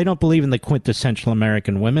course, they don't believe in the quintessential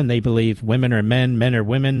American women. They believe women are men, men are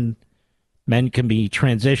women. Men can be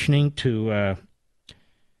transitioning to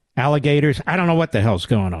alligators. I don't know what the hell's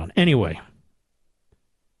going on. Anyway,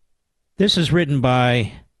 this is written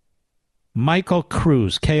by Michael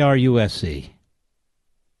Kruse, K-R-U-S-E.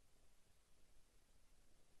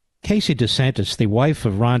 Casey DeSantis, the wife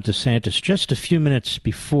of Ron DeSantis, just a few minutes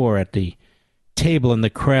before at the table in the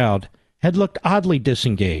crowd, had looked oddly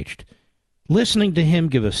disengaged. Listening to him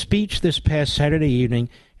give a speech this past Saturday evening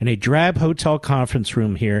in a drab hotel conference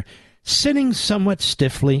room here, sitting somewhat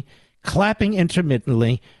stiffly, clapping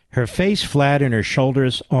intermittently, her face flat and her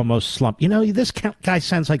shoulders almost slumped. You know, this guy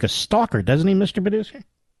sounds like a stalker, doesn't he, Mr. Producer?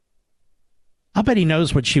 I'll bet he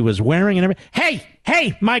knows what she was wearing and everything.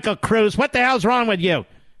 Hey, Michael Kruse, what the hell's wrong with you?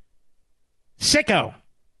 Sicko.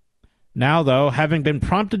 Now, though, having been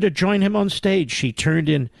prompted to join him on stage, she turned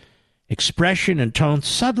in expression and tone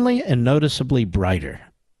suddenly and noticeably brighter.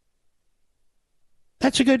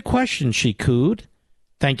 That's a good question, she cooed,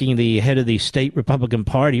 thanking the head of the state Republican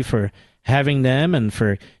Party for having them and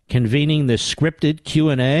for convening the scripted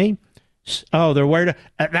Q&A. Oh, they're worried.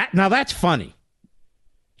 Now, that's funny.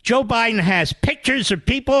 Joe Biden has pictures of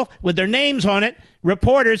people with their names on it,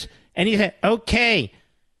 reporters, and he said, okay,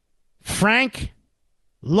 Frank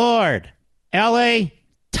Lord, L.A.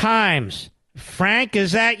 Times. Frank,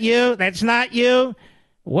 is that you? That's not you?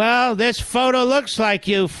 Well, this photo looks like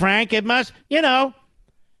you, Frank. It must,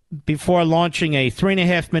 before launching a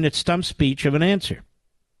 3.5-minute stump speech of an answer,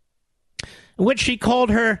 in which she called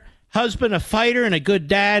her husband a fighter and a good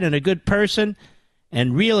dad and a good person,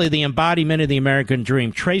 and really the embodiment of the American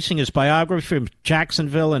dream, tracing his biography from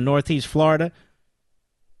Jacksonville in Northeast Florida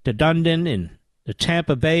to Dundon in the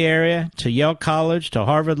Tampa Bay area, to Yale College, to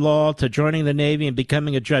Harvard Law, to joining the Navy and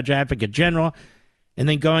becoming a judge advocate general, and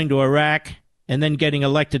then going to Iraq, and then getting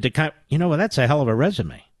elected to... that's a hell of a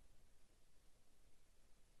resume.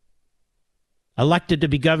 Elected to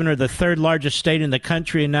be governor of the third largest state in the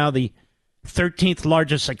country and now the 13th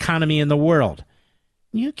largest economy in the world.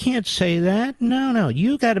 You can't say that. No.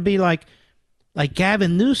 You got to be like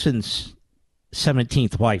Gavin Newsom's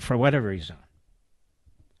 17th wife or whatever he's on.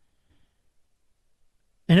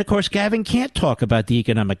 And, of course, Gavin can't talk about the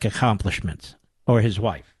economic accomplishments or his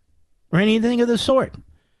wife or anything of the sort.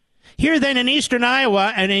 Here, then, in eastern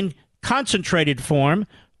Iowa and in concentrated form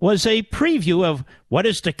was a preview of what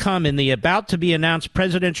is to come in the about-to-be-announced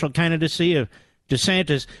presidential candidacy of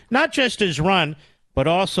DeSantis, not just his run, but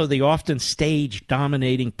also the often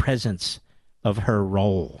stage-dominating presence of her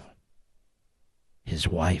role, his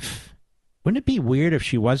wife. Wouldn't it be weird if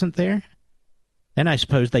she wasn't there? Then I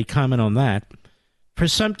suppose they comment on that. For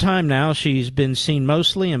some time now, she's been seen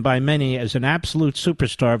mostly and by many as an absolute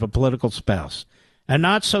superstar of a political spouse, a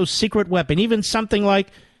not-so-secret weapon, even something like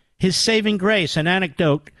his saving grace, an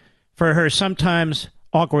anecdote for her sometimes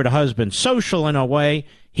awkward husband. Social in a way,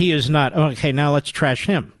 he is not. Okay, now let's trash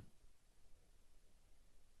him.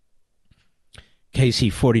 Casey,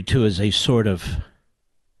 42, is a sort of,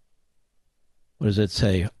 what does it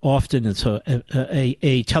say? Often it's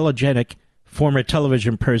a telegenic former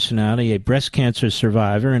television personality, a breast cancer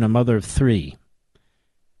survivor, and a mother of 3.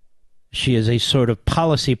 She has a sort of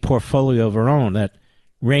policy portfolio of her own that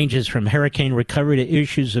ranges from hurricane recovery to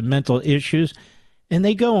issues of mental issues, and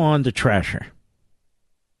they go on to trash her.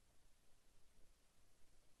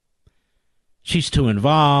 She's too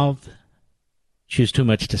involved. She has too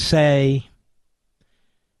much to say,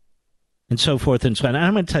 and so forth and so on.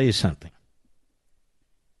 I'm going to tell you something.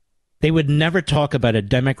 They would never talk about a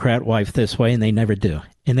Democrat wife this way, and they never do.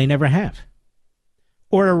 And they never have.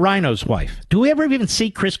 Or a rhino's wife. Do we ever even see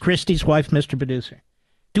Chris Christie's wife, Mr. Producer?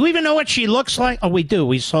 Do we even know what she looks like? Oh, we do.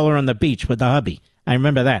 We saw her on the beach with the hubby. I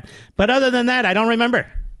remember that. But other than that, I don't remember.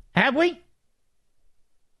 Have we?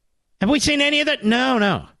 Have we seen any of that?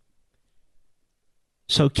 No.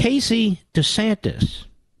 So Casey DeSantis,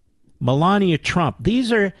 Melania Trump,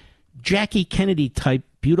 these are Jackie Kennedy-type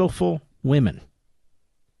beautiful women.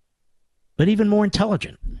 But even more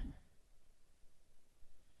intelligent.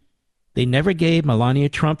 They never gave Melania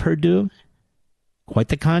Trump her due. Quite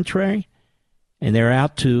the contrary. And they're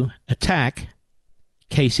out to attack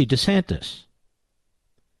Casey DeSantis.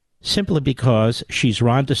 Simply because she's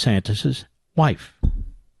Ron DeSantis' wife.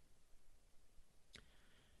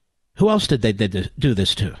 Who else did they do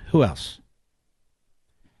this to? Who else?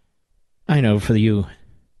 I know for you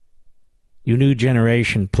new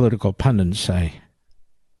generation political pundits, I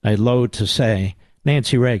loathe to say,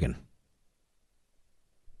 Nancy Reagan.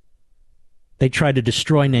 They tried to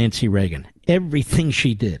destroy Nancy Reagan. Everything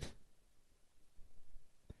she did.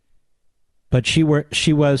 But she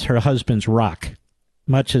was her husband's rock,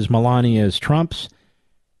 much as Melania is Trump's,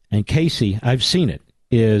 and Casey, I've seen it,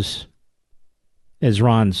 is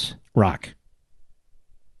Ron's rock.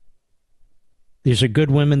 These are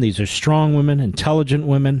good women. These are strong women, intelligent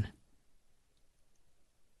women,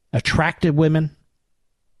 attractive women.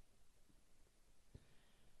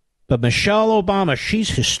 But Michelle Obama, she's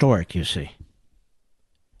historic, you see.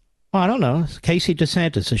 Well, I don't know. Casey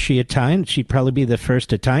DeSantis, is she Italian? She'd probably be the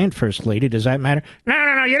first Italian first lady. Does that matter?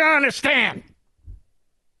 No, you don't understand.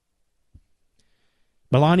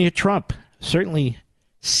 Melania Trump, certainly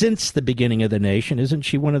since the beginning of the nation, isn't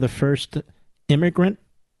she one of the first immigrant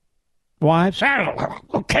wives? I don't know.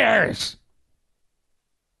 Who cares?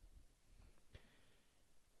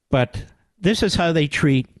 But this is how they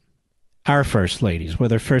treat our first ladies,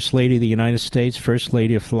 whether First Lady of the United States, First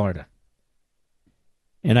Lady of Florida.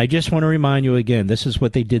 And I just want to remind you again, this is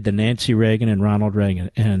what they did to Nancy Reagan and Ronald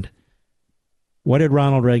Reagan. And what did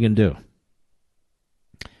Ronald Reagan do?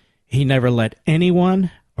 He never let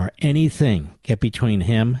anyone or anything get between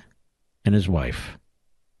him and his wife.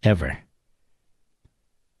 Ever.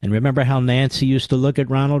 And remember how Nancy used to look at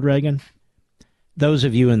Ronald Reagan? Those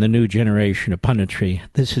of you in the new generation of punditry,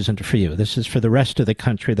 this isn't for you. This is for the rest of the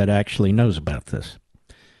country that actually knows about this.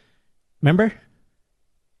 Remember?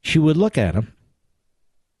 She would look at him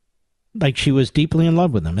like she was deeply in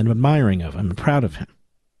love with him and admiring of him and proud of him.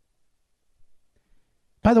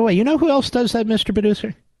 By the way, you know who else does that, Mr.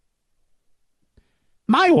 Producer?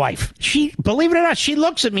 My wife. She, believe it or not, she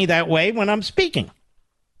looks at me that way when I'm speaking.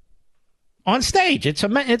 On stage. It's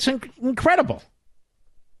incredible.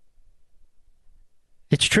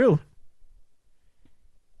 It's true.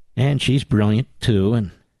 And she's brilliant, too,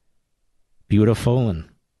 and beautiful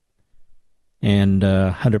and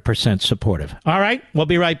 100% supportive. All right, we'll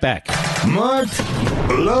be right back. Mark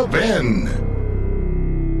Levin.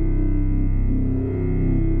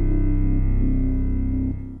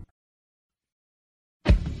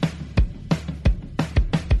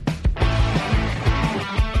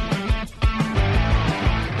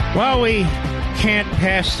 Well, we can't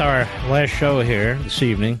pass our last show here this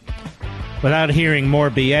evening without hearing more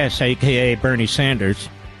BS, a.k.a. Bernie Sanders.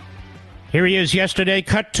 Here he is yesterday,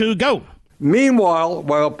 cut to go. Meanwhile,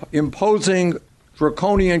 while imposing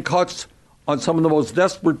draconian cuts on some of the most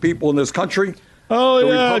desperate people in this country. Oh,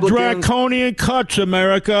 yeah, draconian cuts,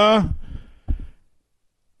 America.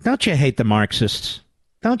 Don't you hate the Marxists?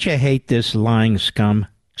 Don't you hate this lying scum?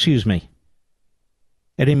 Excuse me.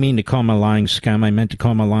 I didn't mean to call him a lying scum. I meant to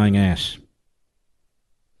call him a lying ass.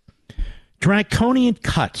 Draconian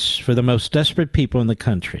cuts for the most desperate people in the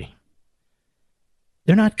country.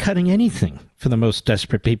 They're not cutting anything for the most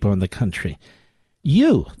desperate people in the country.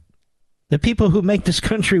 You, The people who make this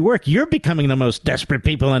country work. You're becoming the most desperate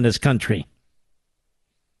people in this country.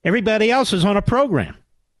 Everybody else is on a program.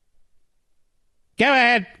 Go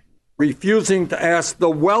ahead. Refusing to ask the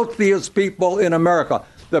wealthiest people in America,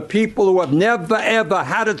 the people who have never, ever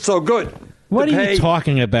had it so good. What are you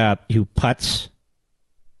talking about, you putz?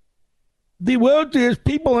 The wealthiest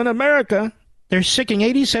people in America. They're sicking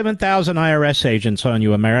 87,000 IRS agents on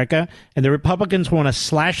you, America, and the Republicans want to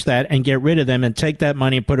slash that and get rid of them and take that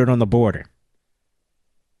money and put it on the border.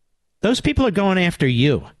 Those people are going after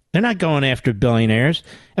you. They're not going after billionaires.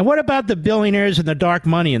 And what about the billionaires and the dark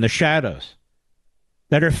money in the shadows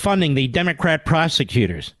that are funding the Democrat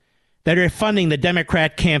prosecutors, that are funding the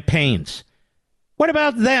Democrat campaigns? What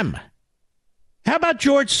about them? How about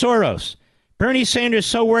George Soros? Bernie Sanders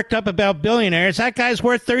so worked up about billionaires, that guy's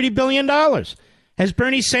worth $30 billion. Has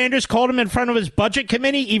Bernie Sanders called him in front of his budget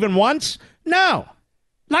committee even once? No.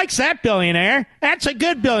 Likes that billionaire. That's a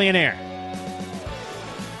good billionaire.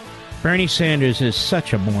 Bernie Sanders is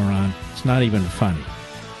such a moron. It's not even funny.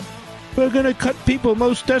 We're going to cut people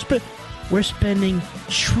most desperate. We're spending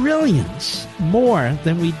trillions more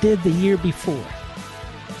than we did the year before.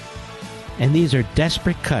 And these are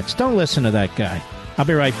desperate cuts. Don't listen to that guy. I'll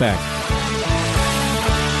be right back.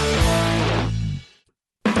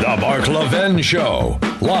 The Mark Levin Show,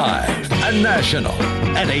 live and national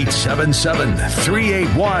at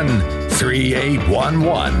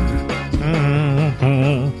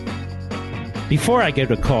 877-381-3811. Before I go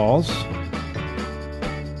to calls,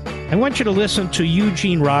 I want you to listen to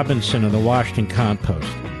Eugene Robinson of the Washington Compost.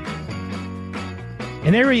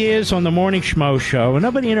 And there he is on the Morning Schmo Show, and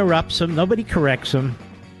nobody interrupts him, nobody corrects him.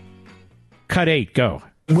 Cut 8, go.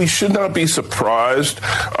 We should not be surprised,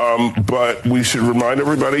 but we should remind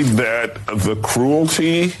everybody that the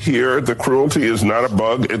cruelty here, the cruelty is not a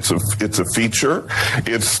bug, it's a feature.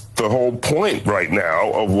 It's the whole point right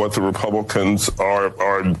now of what the Republicans are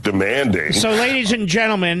demanding. So, ladies and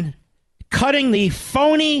gentlemen, cutting the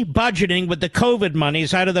phony budgeting with the COVID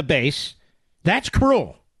monies out of the base, that's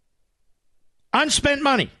cruel. Unspent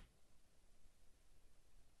money.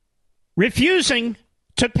 Refusing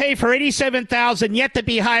to pay for 87,000 yet to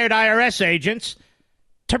be hired IRS agents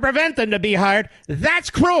to prevent them to be hired,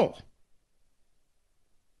 that's cruel.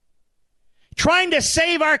 Trying to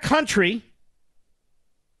save our country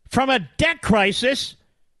from a debt crisis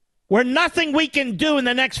where nothing we can do in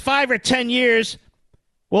the next 5 or 10 years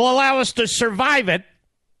will allow us to survive it,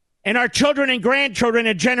 and our children and grandchildren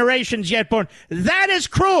and generations yet born. That is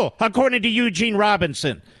cruel, according to Eugene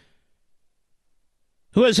Robinson,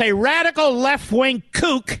 who is a radical left-wing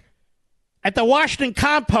kook at the Washington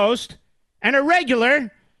Compost and a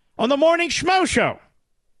regular on the Morning Schmo Show.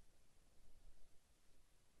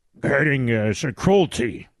 Hurting some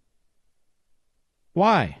cruelty.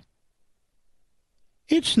 Why?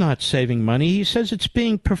 It's not saving money. He says it's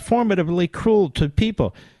being performatively cruel to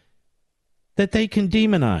people that they can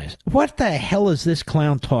demonize. What the hell is this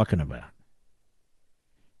clown talking about?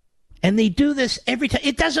 And they do this every time.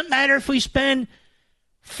 It doesn't matter if we spend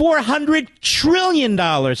 $400 trillion.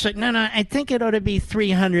 No, I think it ought to be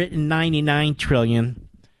 $399 trillion.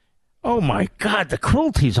 Oh, my God, the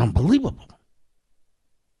cruelty is unbelievable.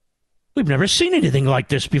 We've never seen anything like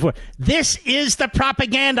this before. This is the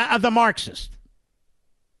propaganda of the Marxists.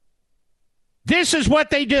 This is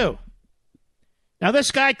what they do. Now,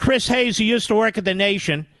 this guy, Chris Hayes, who used to work at The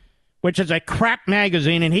Nation, which is a crap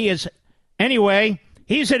magazine, and he's at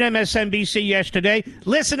MSNBC yesterday.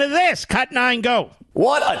 Listen to this. Cut 9, go.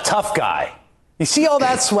 What a tough guy. You see all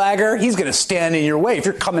that swagger? He's going to stand in your way if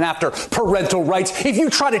you're coming after parental rights, if you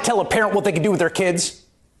try to tell a parent what they can do with their kids.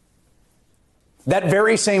 That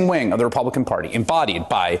very same wing of the Republican Party, embodied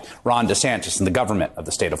by Ron DeSantis and the government of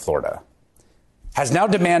the state of Florida, has now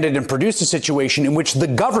demanded and produced a situation in which the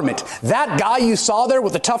government, that guy you saw there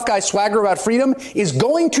with the tough guy swagger about freedom, is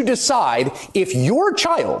going to decide if your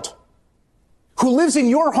child, who lives in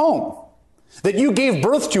your home, that you gave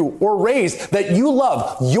birth to or raised, that you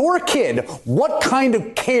love, your kid, what kind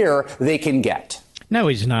of care they can get. No,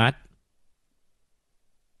 he's not.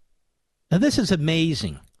 Now, this is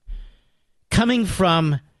amazing. Coming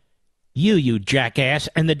from you jackass,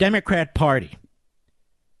 and the Democrat Party,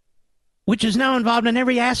 which is now involved in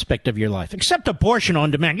every aspect of your life, except abortion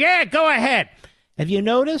on demand. Yeah, go ahead. Have you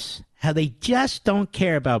noticed how they just don't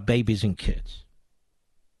care about babies and kids?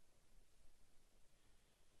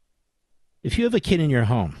 If you have a kid in your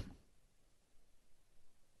home,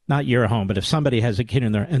 not your home, but if somebody has a kid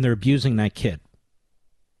in there and they're abusing that kid,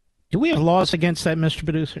 do we have laws against that, Mr.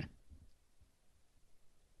 Producer?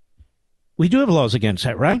 We do have laws against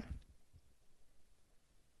that, right?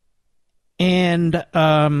 And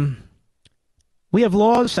we have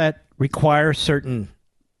laws that require certain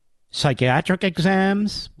psychiatric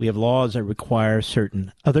exams. We have laws that require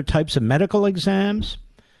certain other types of medical exams.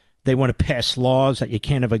 They want to pass laws that you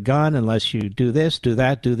can't have a gun unless you do this, do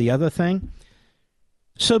that, do the other thing.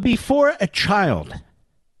 So before a child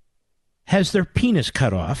has their penis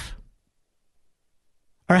cut off,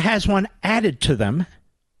 or has one added to them,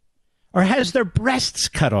 or has their breasts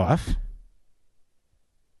cut off,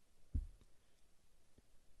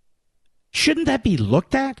 shouldn't that be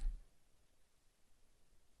looked at?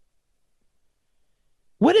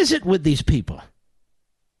 What is it with these people?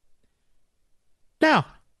 Now,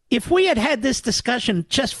 if we had had this discussion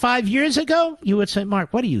just 5 years ago, you would say,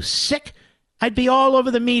 Mark, what are you, sick? I'd be all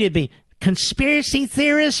over the media. It'd be conspiracy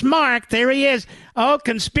theorist Mark. There he is. Oh,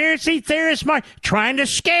 conspiracy theorist Mark. Trying to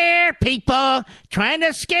scare people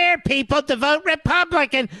to vote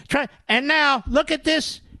Republican. And now, look at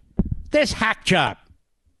this hack job.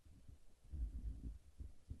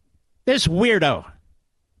 This weirdo.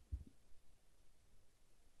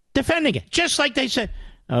 Defending it. Just like they said,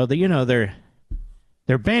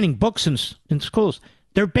 they're banning books in schools.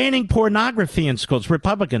 They're banning pornography in schools.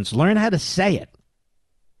 Republicans, learn how to say it.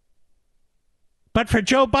 But for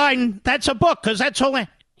Joe Biden, that's a book, because that's all.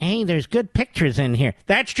 Hey, there's good pictures in here.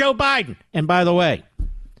 That's Joe Biden. And by the way,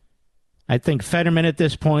 I think Fetterman at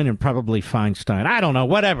this point and probably Feinstein. I don't know,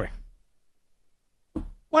 whatever.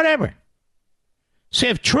 So you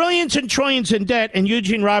have trillions and trillions in debt, and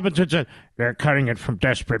Eugene Robinson said, they're cutting it from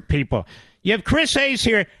desperate people. You have Chris Hayes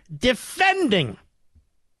here defending.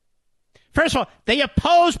 First of all, they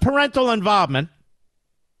oppose parental involvement,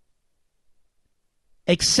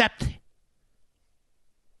 except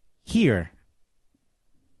here,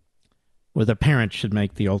 where the parents should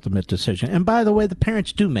make the ultimate decision. And by the way, the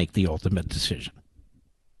parents do make the ultimate decision.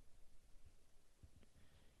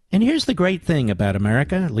 And here's the great thing about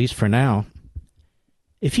America, at least for now.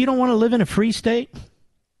 If you don't want to live in a free state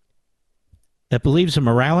that believes in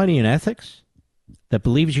morality and ethics, that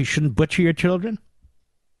believes you shouldn't butcher your children,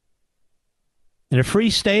 in a free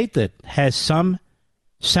state that has some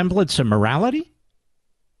semblance of morality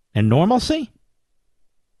and normalcy,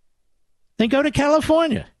 then go to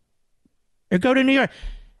California or go to New York.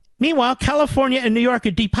 Meanwhile, California and New York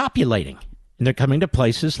are depopulating, and they're coming to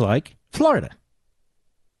places like Florida.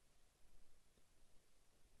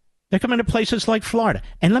 They're coming to places like Florida.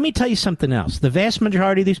 And let me tell you something else. The vast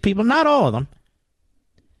majority of these people, not all of them,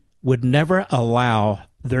 would never allow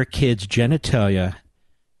their kids' genitalia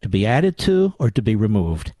to be added to or to be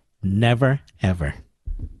removed. Never, ever.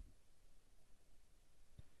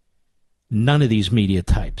 None of these media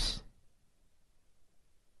types.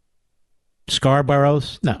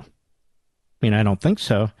 Scarborough's? No. I mean, I don't think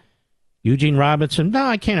so. Eugene Robinson? No,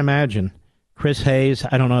 I can't imagine. Chris Hayes?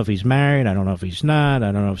 I don't know if he's married. I don't know if he's not.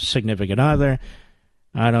 I don't know if he's a significant other.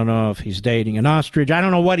 I don't know if he's dating an ostrich. I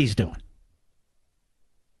don't know what he's doing.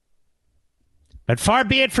 But far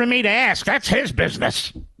be it from me to ask. That's his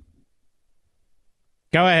business.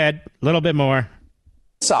 Go ahead. A little bit more.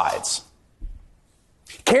 Sides.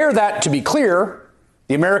 Care that, to be clear,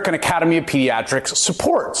 the American Academy of Pediatrics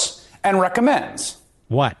supports and recommends.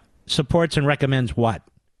 What? Supports and recommends what?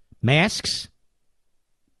 Masks?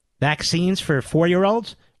 Vaccines for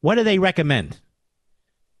 4-year-olds? What do they recommend?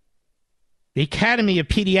 The Academy of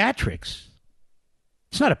Pediatrics.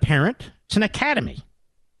 It's not a parent. It's an academy.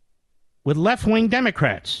 With left-wing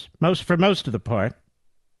Democrats, for most of the part.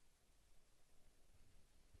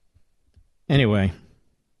 Anyway,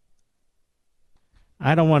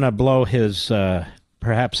 I don't want to blow his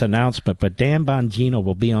perhaps announcement, but Dan Bongino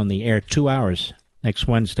will be on the air 2 hours next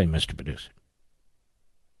Wednesday, Mr. Producer.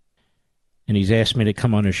 And he's asked me to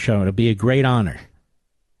come on his show. It'll be a great honor.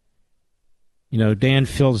 You know, Dan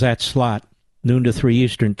fills that slot noon to 3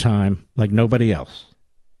 Eastern time like nobody else.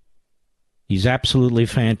 He's absolutely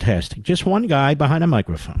fantastic. Just one guy behind a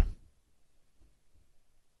microphone.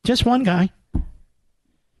 Just one guy.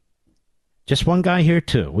 Just one guy here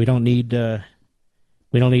too. We don't need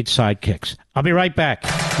sidekicks. I'll be right back.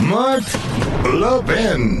 Mark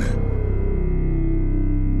Levin.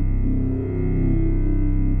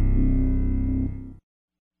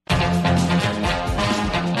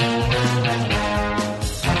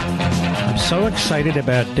 So excited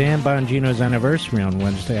about Dan Bongino's anniversary on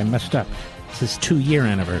Wednesday. I messed up. It's his 2-year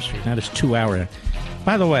anniversary, not his 2-hour.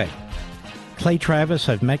 By the way, Clay Travis,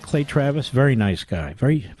 I've met Clay Travis. Very nice guy.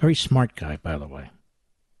 Very, very smart guy, by the way.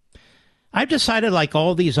 I've decided, like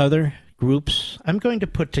all these other groups, I'm going to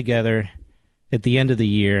put together, at the end of the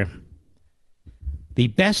year, the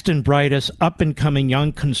best and brightest up-and-coming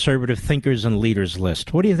young conservative thinkers and leaders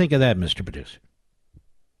list. What do you think of that, Mr. Producer?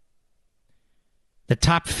 The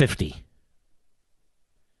top 50.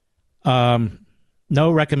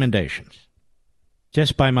 No recommendations.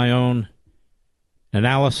 Just by my own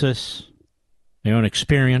analysis, my own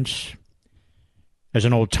experience as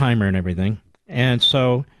an old timer and everything. And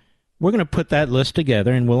so we're going to put that list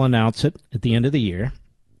together and we'll announce it at the end of the year.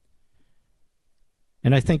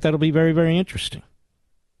 And I think that'll be very, very interesting.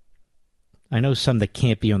 I know some that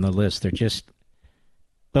can't be on the list.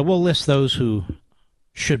 But we'll list those who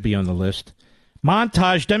should be on the list.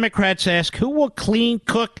 Montage, Democrats ask, who will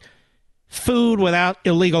cook food without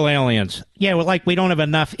illegal aliens? Yeah, well, like we don't have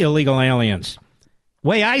enough illegal aliens.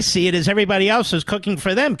 Way I see it is everybody else is cooking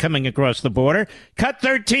for them coming across the border. Cut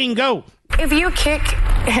 13, go. If you kick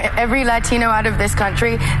every Latino out of this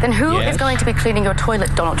country, then who is going to be cleaning your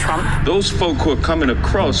toilet, Donald Trump? Those folk who are coming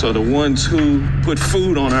across are the ones who put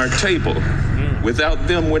food on our table. Without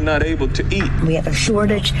them, we're not able to eat. We have a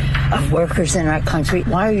shortage of workers in our country.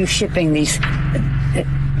 Why are you shipping these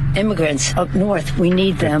immigrants up north? We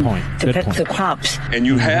need them to pick the crops. And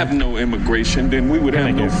you have no immigration, then we would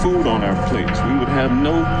have no food on our plates. We would have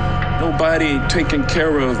nobody taking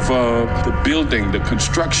care of the building, the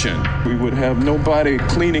construction. We would have nobody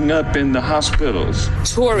cleaning up in the hospitals.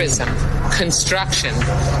 Tourism, construction,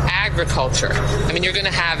 agriculture. I mean, you're going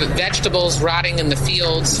to have vegetables rotting in the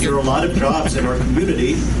fields. There are a lot of jobs in our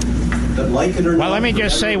community that, like it or not... Well, let me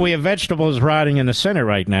just say we have vegetables rotting in the Senate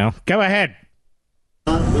right now. Go ahead.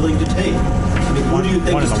 Not willing to take. I mean, who do you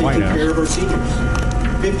think is taking care of our seniors?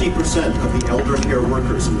 50% of the elder care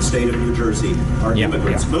workers in the state of New Jersey are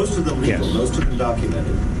immigrants. Most of them legal, most of them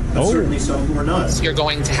documented. But certainly some who are not. You're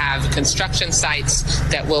going to have construction sites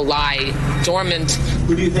that will lie dormant.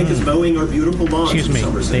 Who do you think is mowing our beautiful lawns? Excuse me.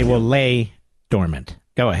 They will lay dormant.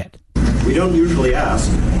 Go ahead. We don't usually ask,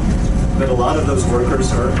 but a lot of those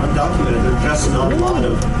workers are undocumented. There's just not a lot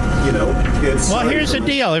of, kids. Well, here's the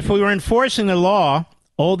deal. If we were enforcing the law,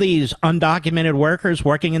 all these undocumented workers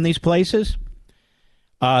working in these places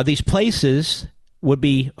would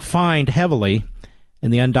be fined heavily,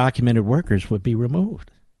 and the undocumented workers would be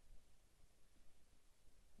removed.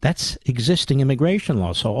 That's existing immigration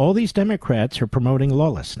law. So all these Democrats are promoting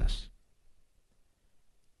lawlessness.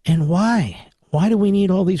 And why? Why do we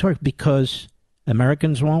need all these work? Because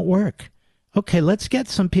Americans won't work. Okay, let's get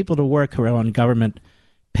some people to work who are on government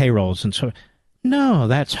payrolls and so. No,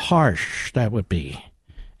 that's harsh. That would be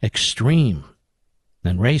extreme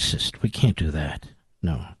and racist. We can't do that.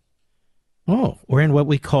 No. Oh, we're in what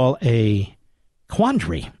we call a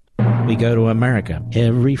quandary. We go to America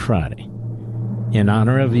every Friday in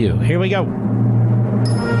honor of you. Here we go.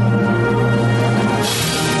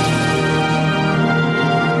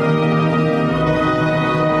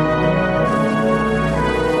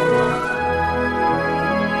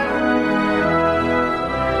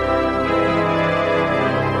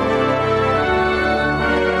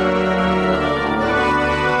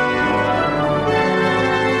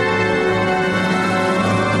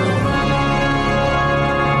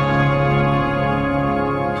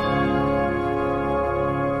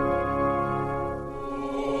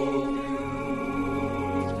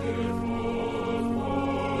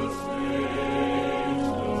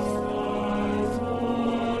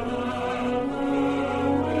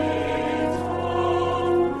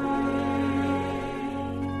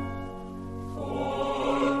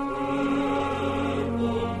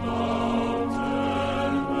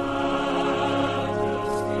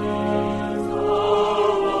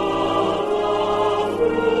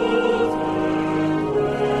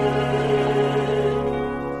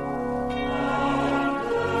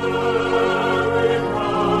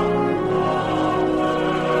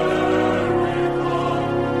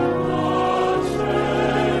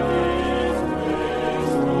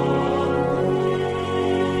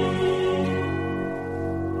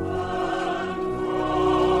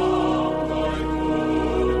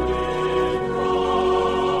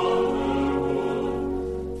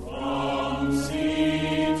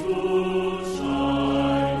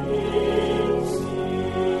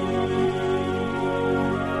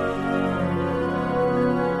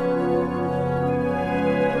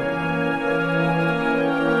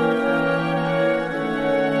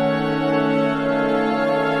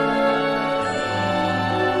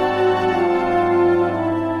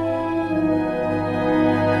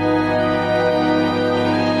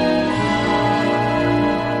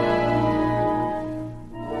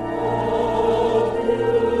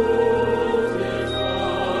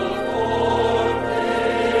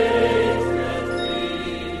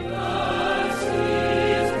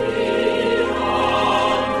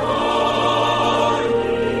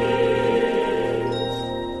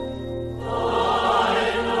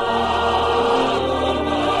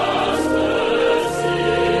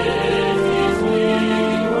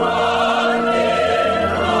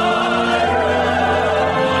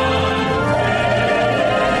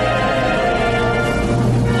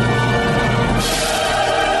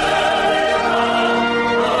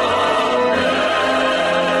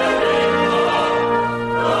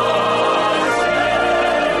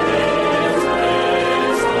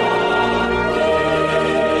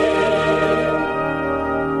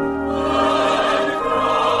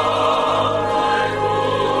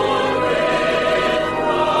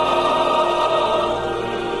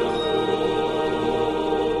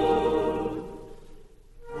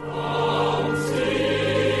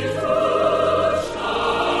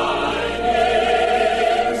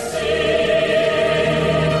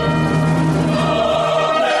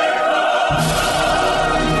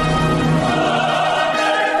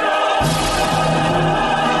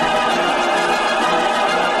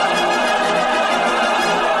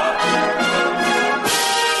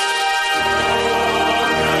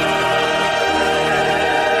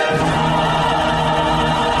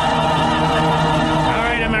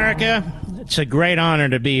 America, it's a great honor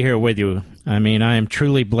to be here with you. I mean, I am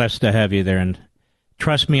truly blessed to have you there, and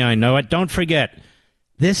trust me, I know it. Don't forget,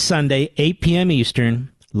 this Sunday, 8 p.m.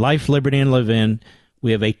 Eastern, Life, Liberty, and Levin,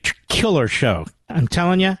 we have a killer show. I'm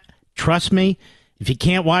telling you, trust me, if you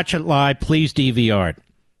can't watch it live, please DVR it.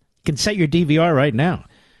 You can set your DVR right now.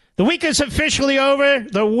 The week is officially over.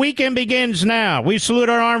 The weekend begins now. We salute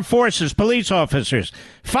our armed forces, police officers,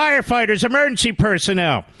 firefighters, emergency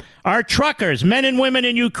personnel, our truckers, men and women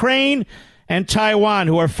in Ukraine and Taiwan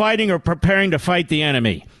who are fighting or preparing to fight the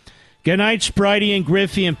enemy. Good night, Spritey and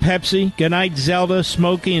Griffey and Pepsi. Good night, Zelda,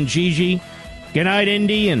 Smokey, and Gigi. Good night,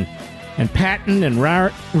 Indy and Patton and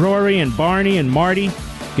Rory and Barney and Marty.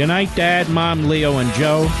 Good night, Dad, Mom, Leo, and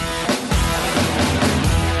Joe.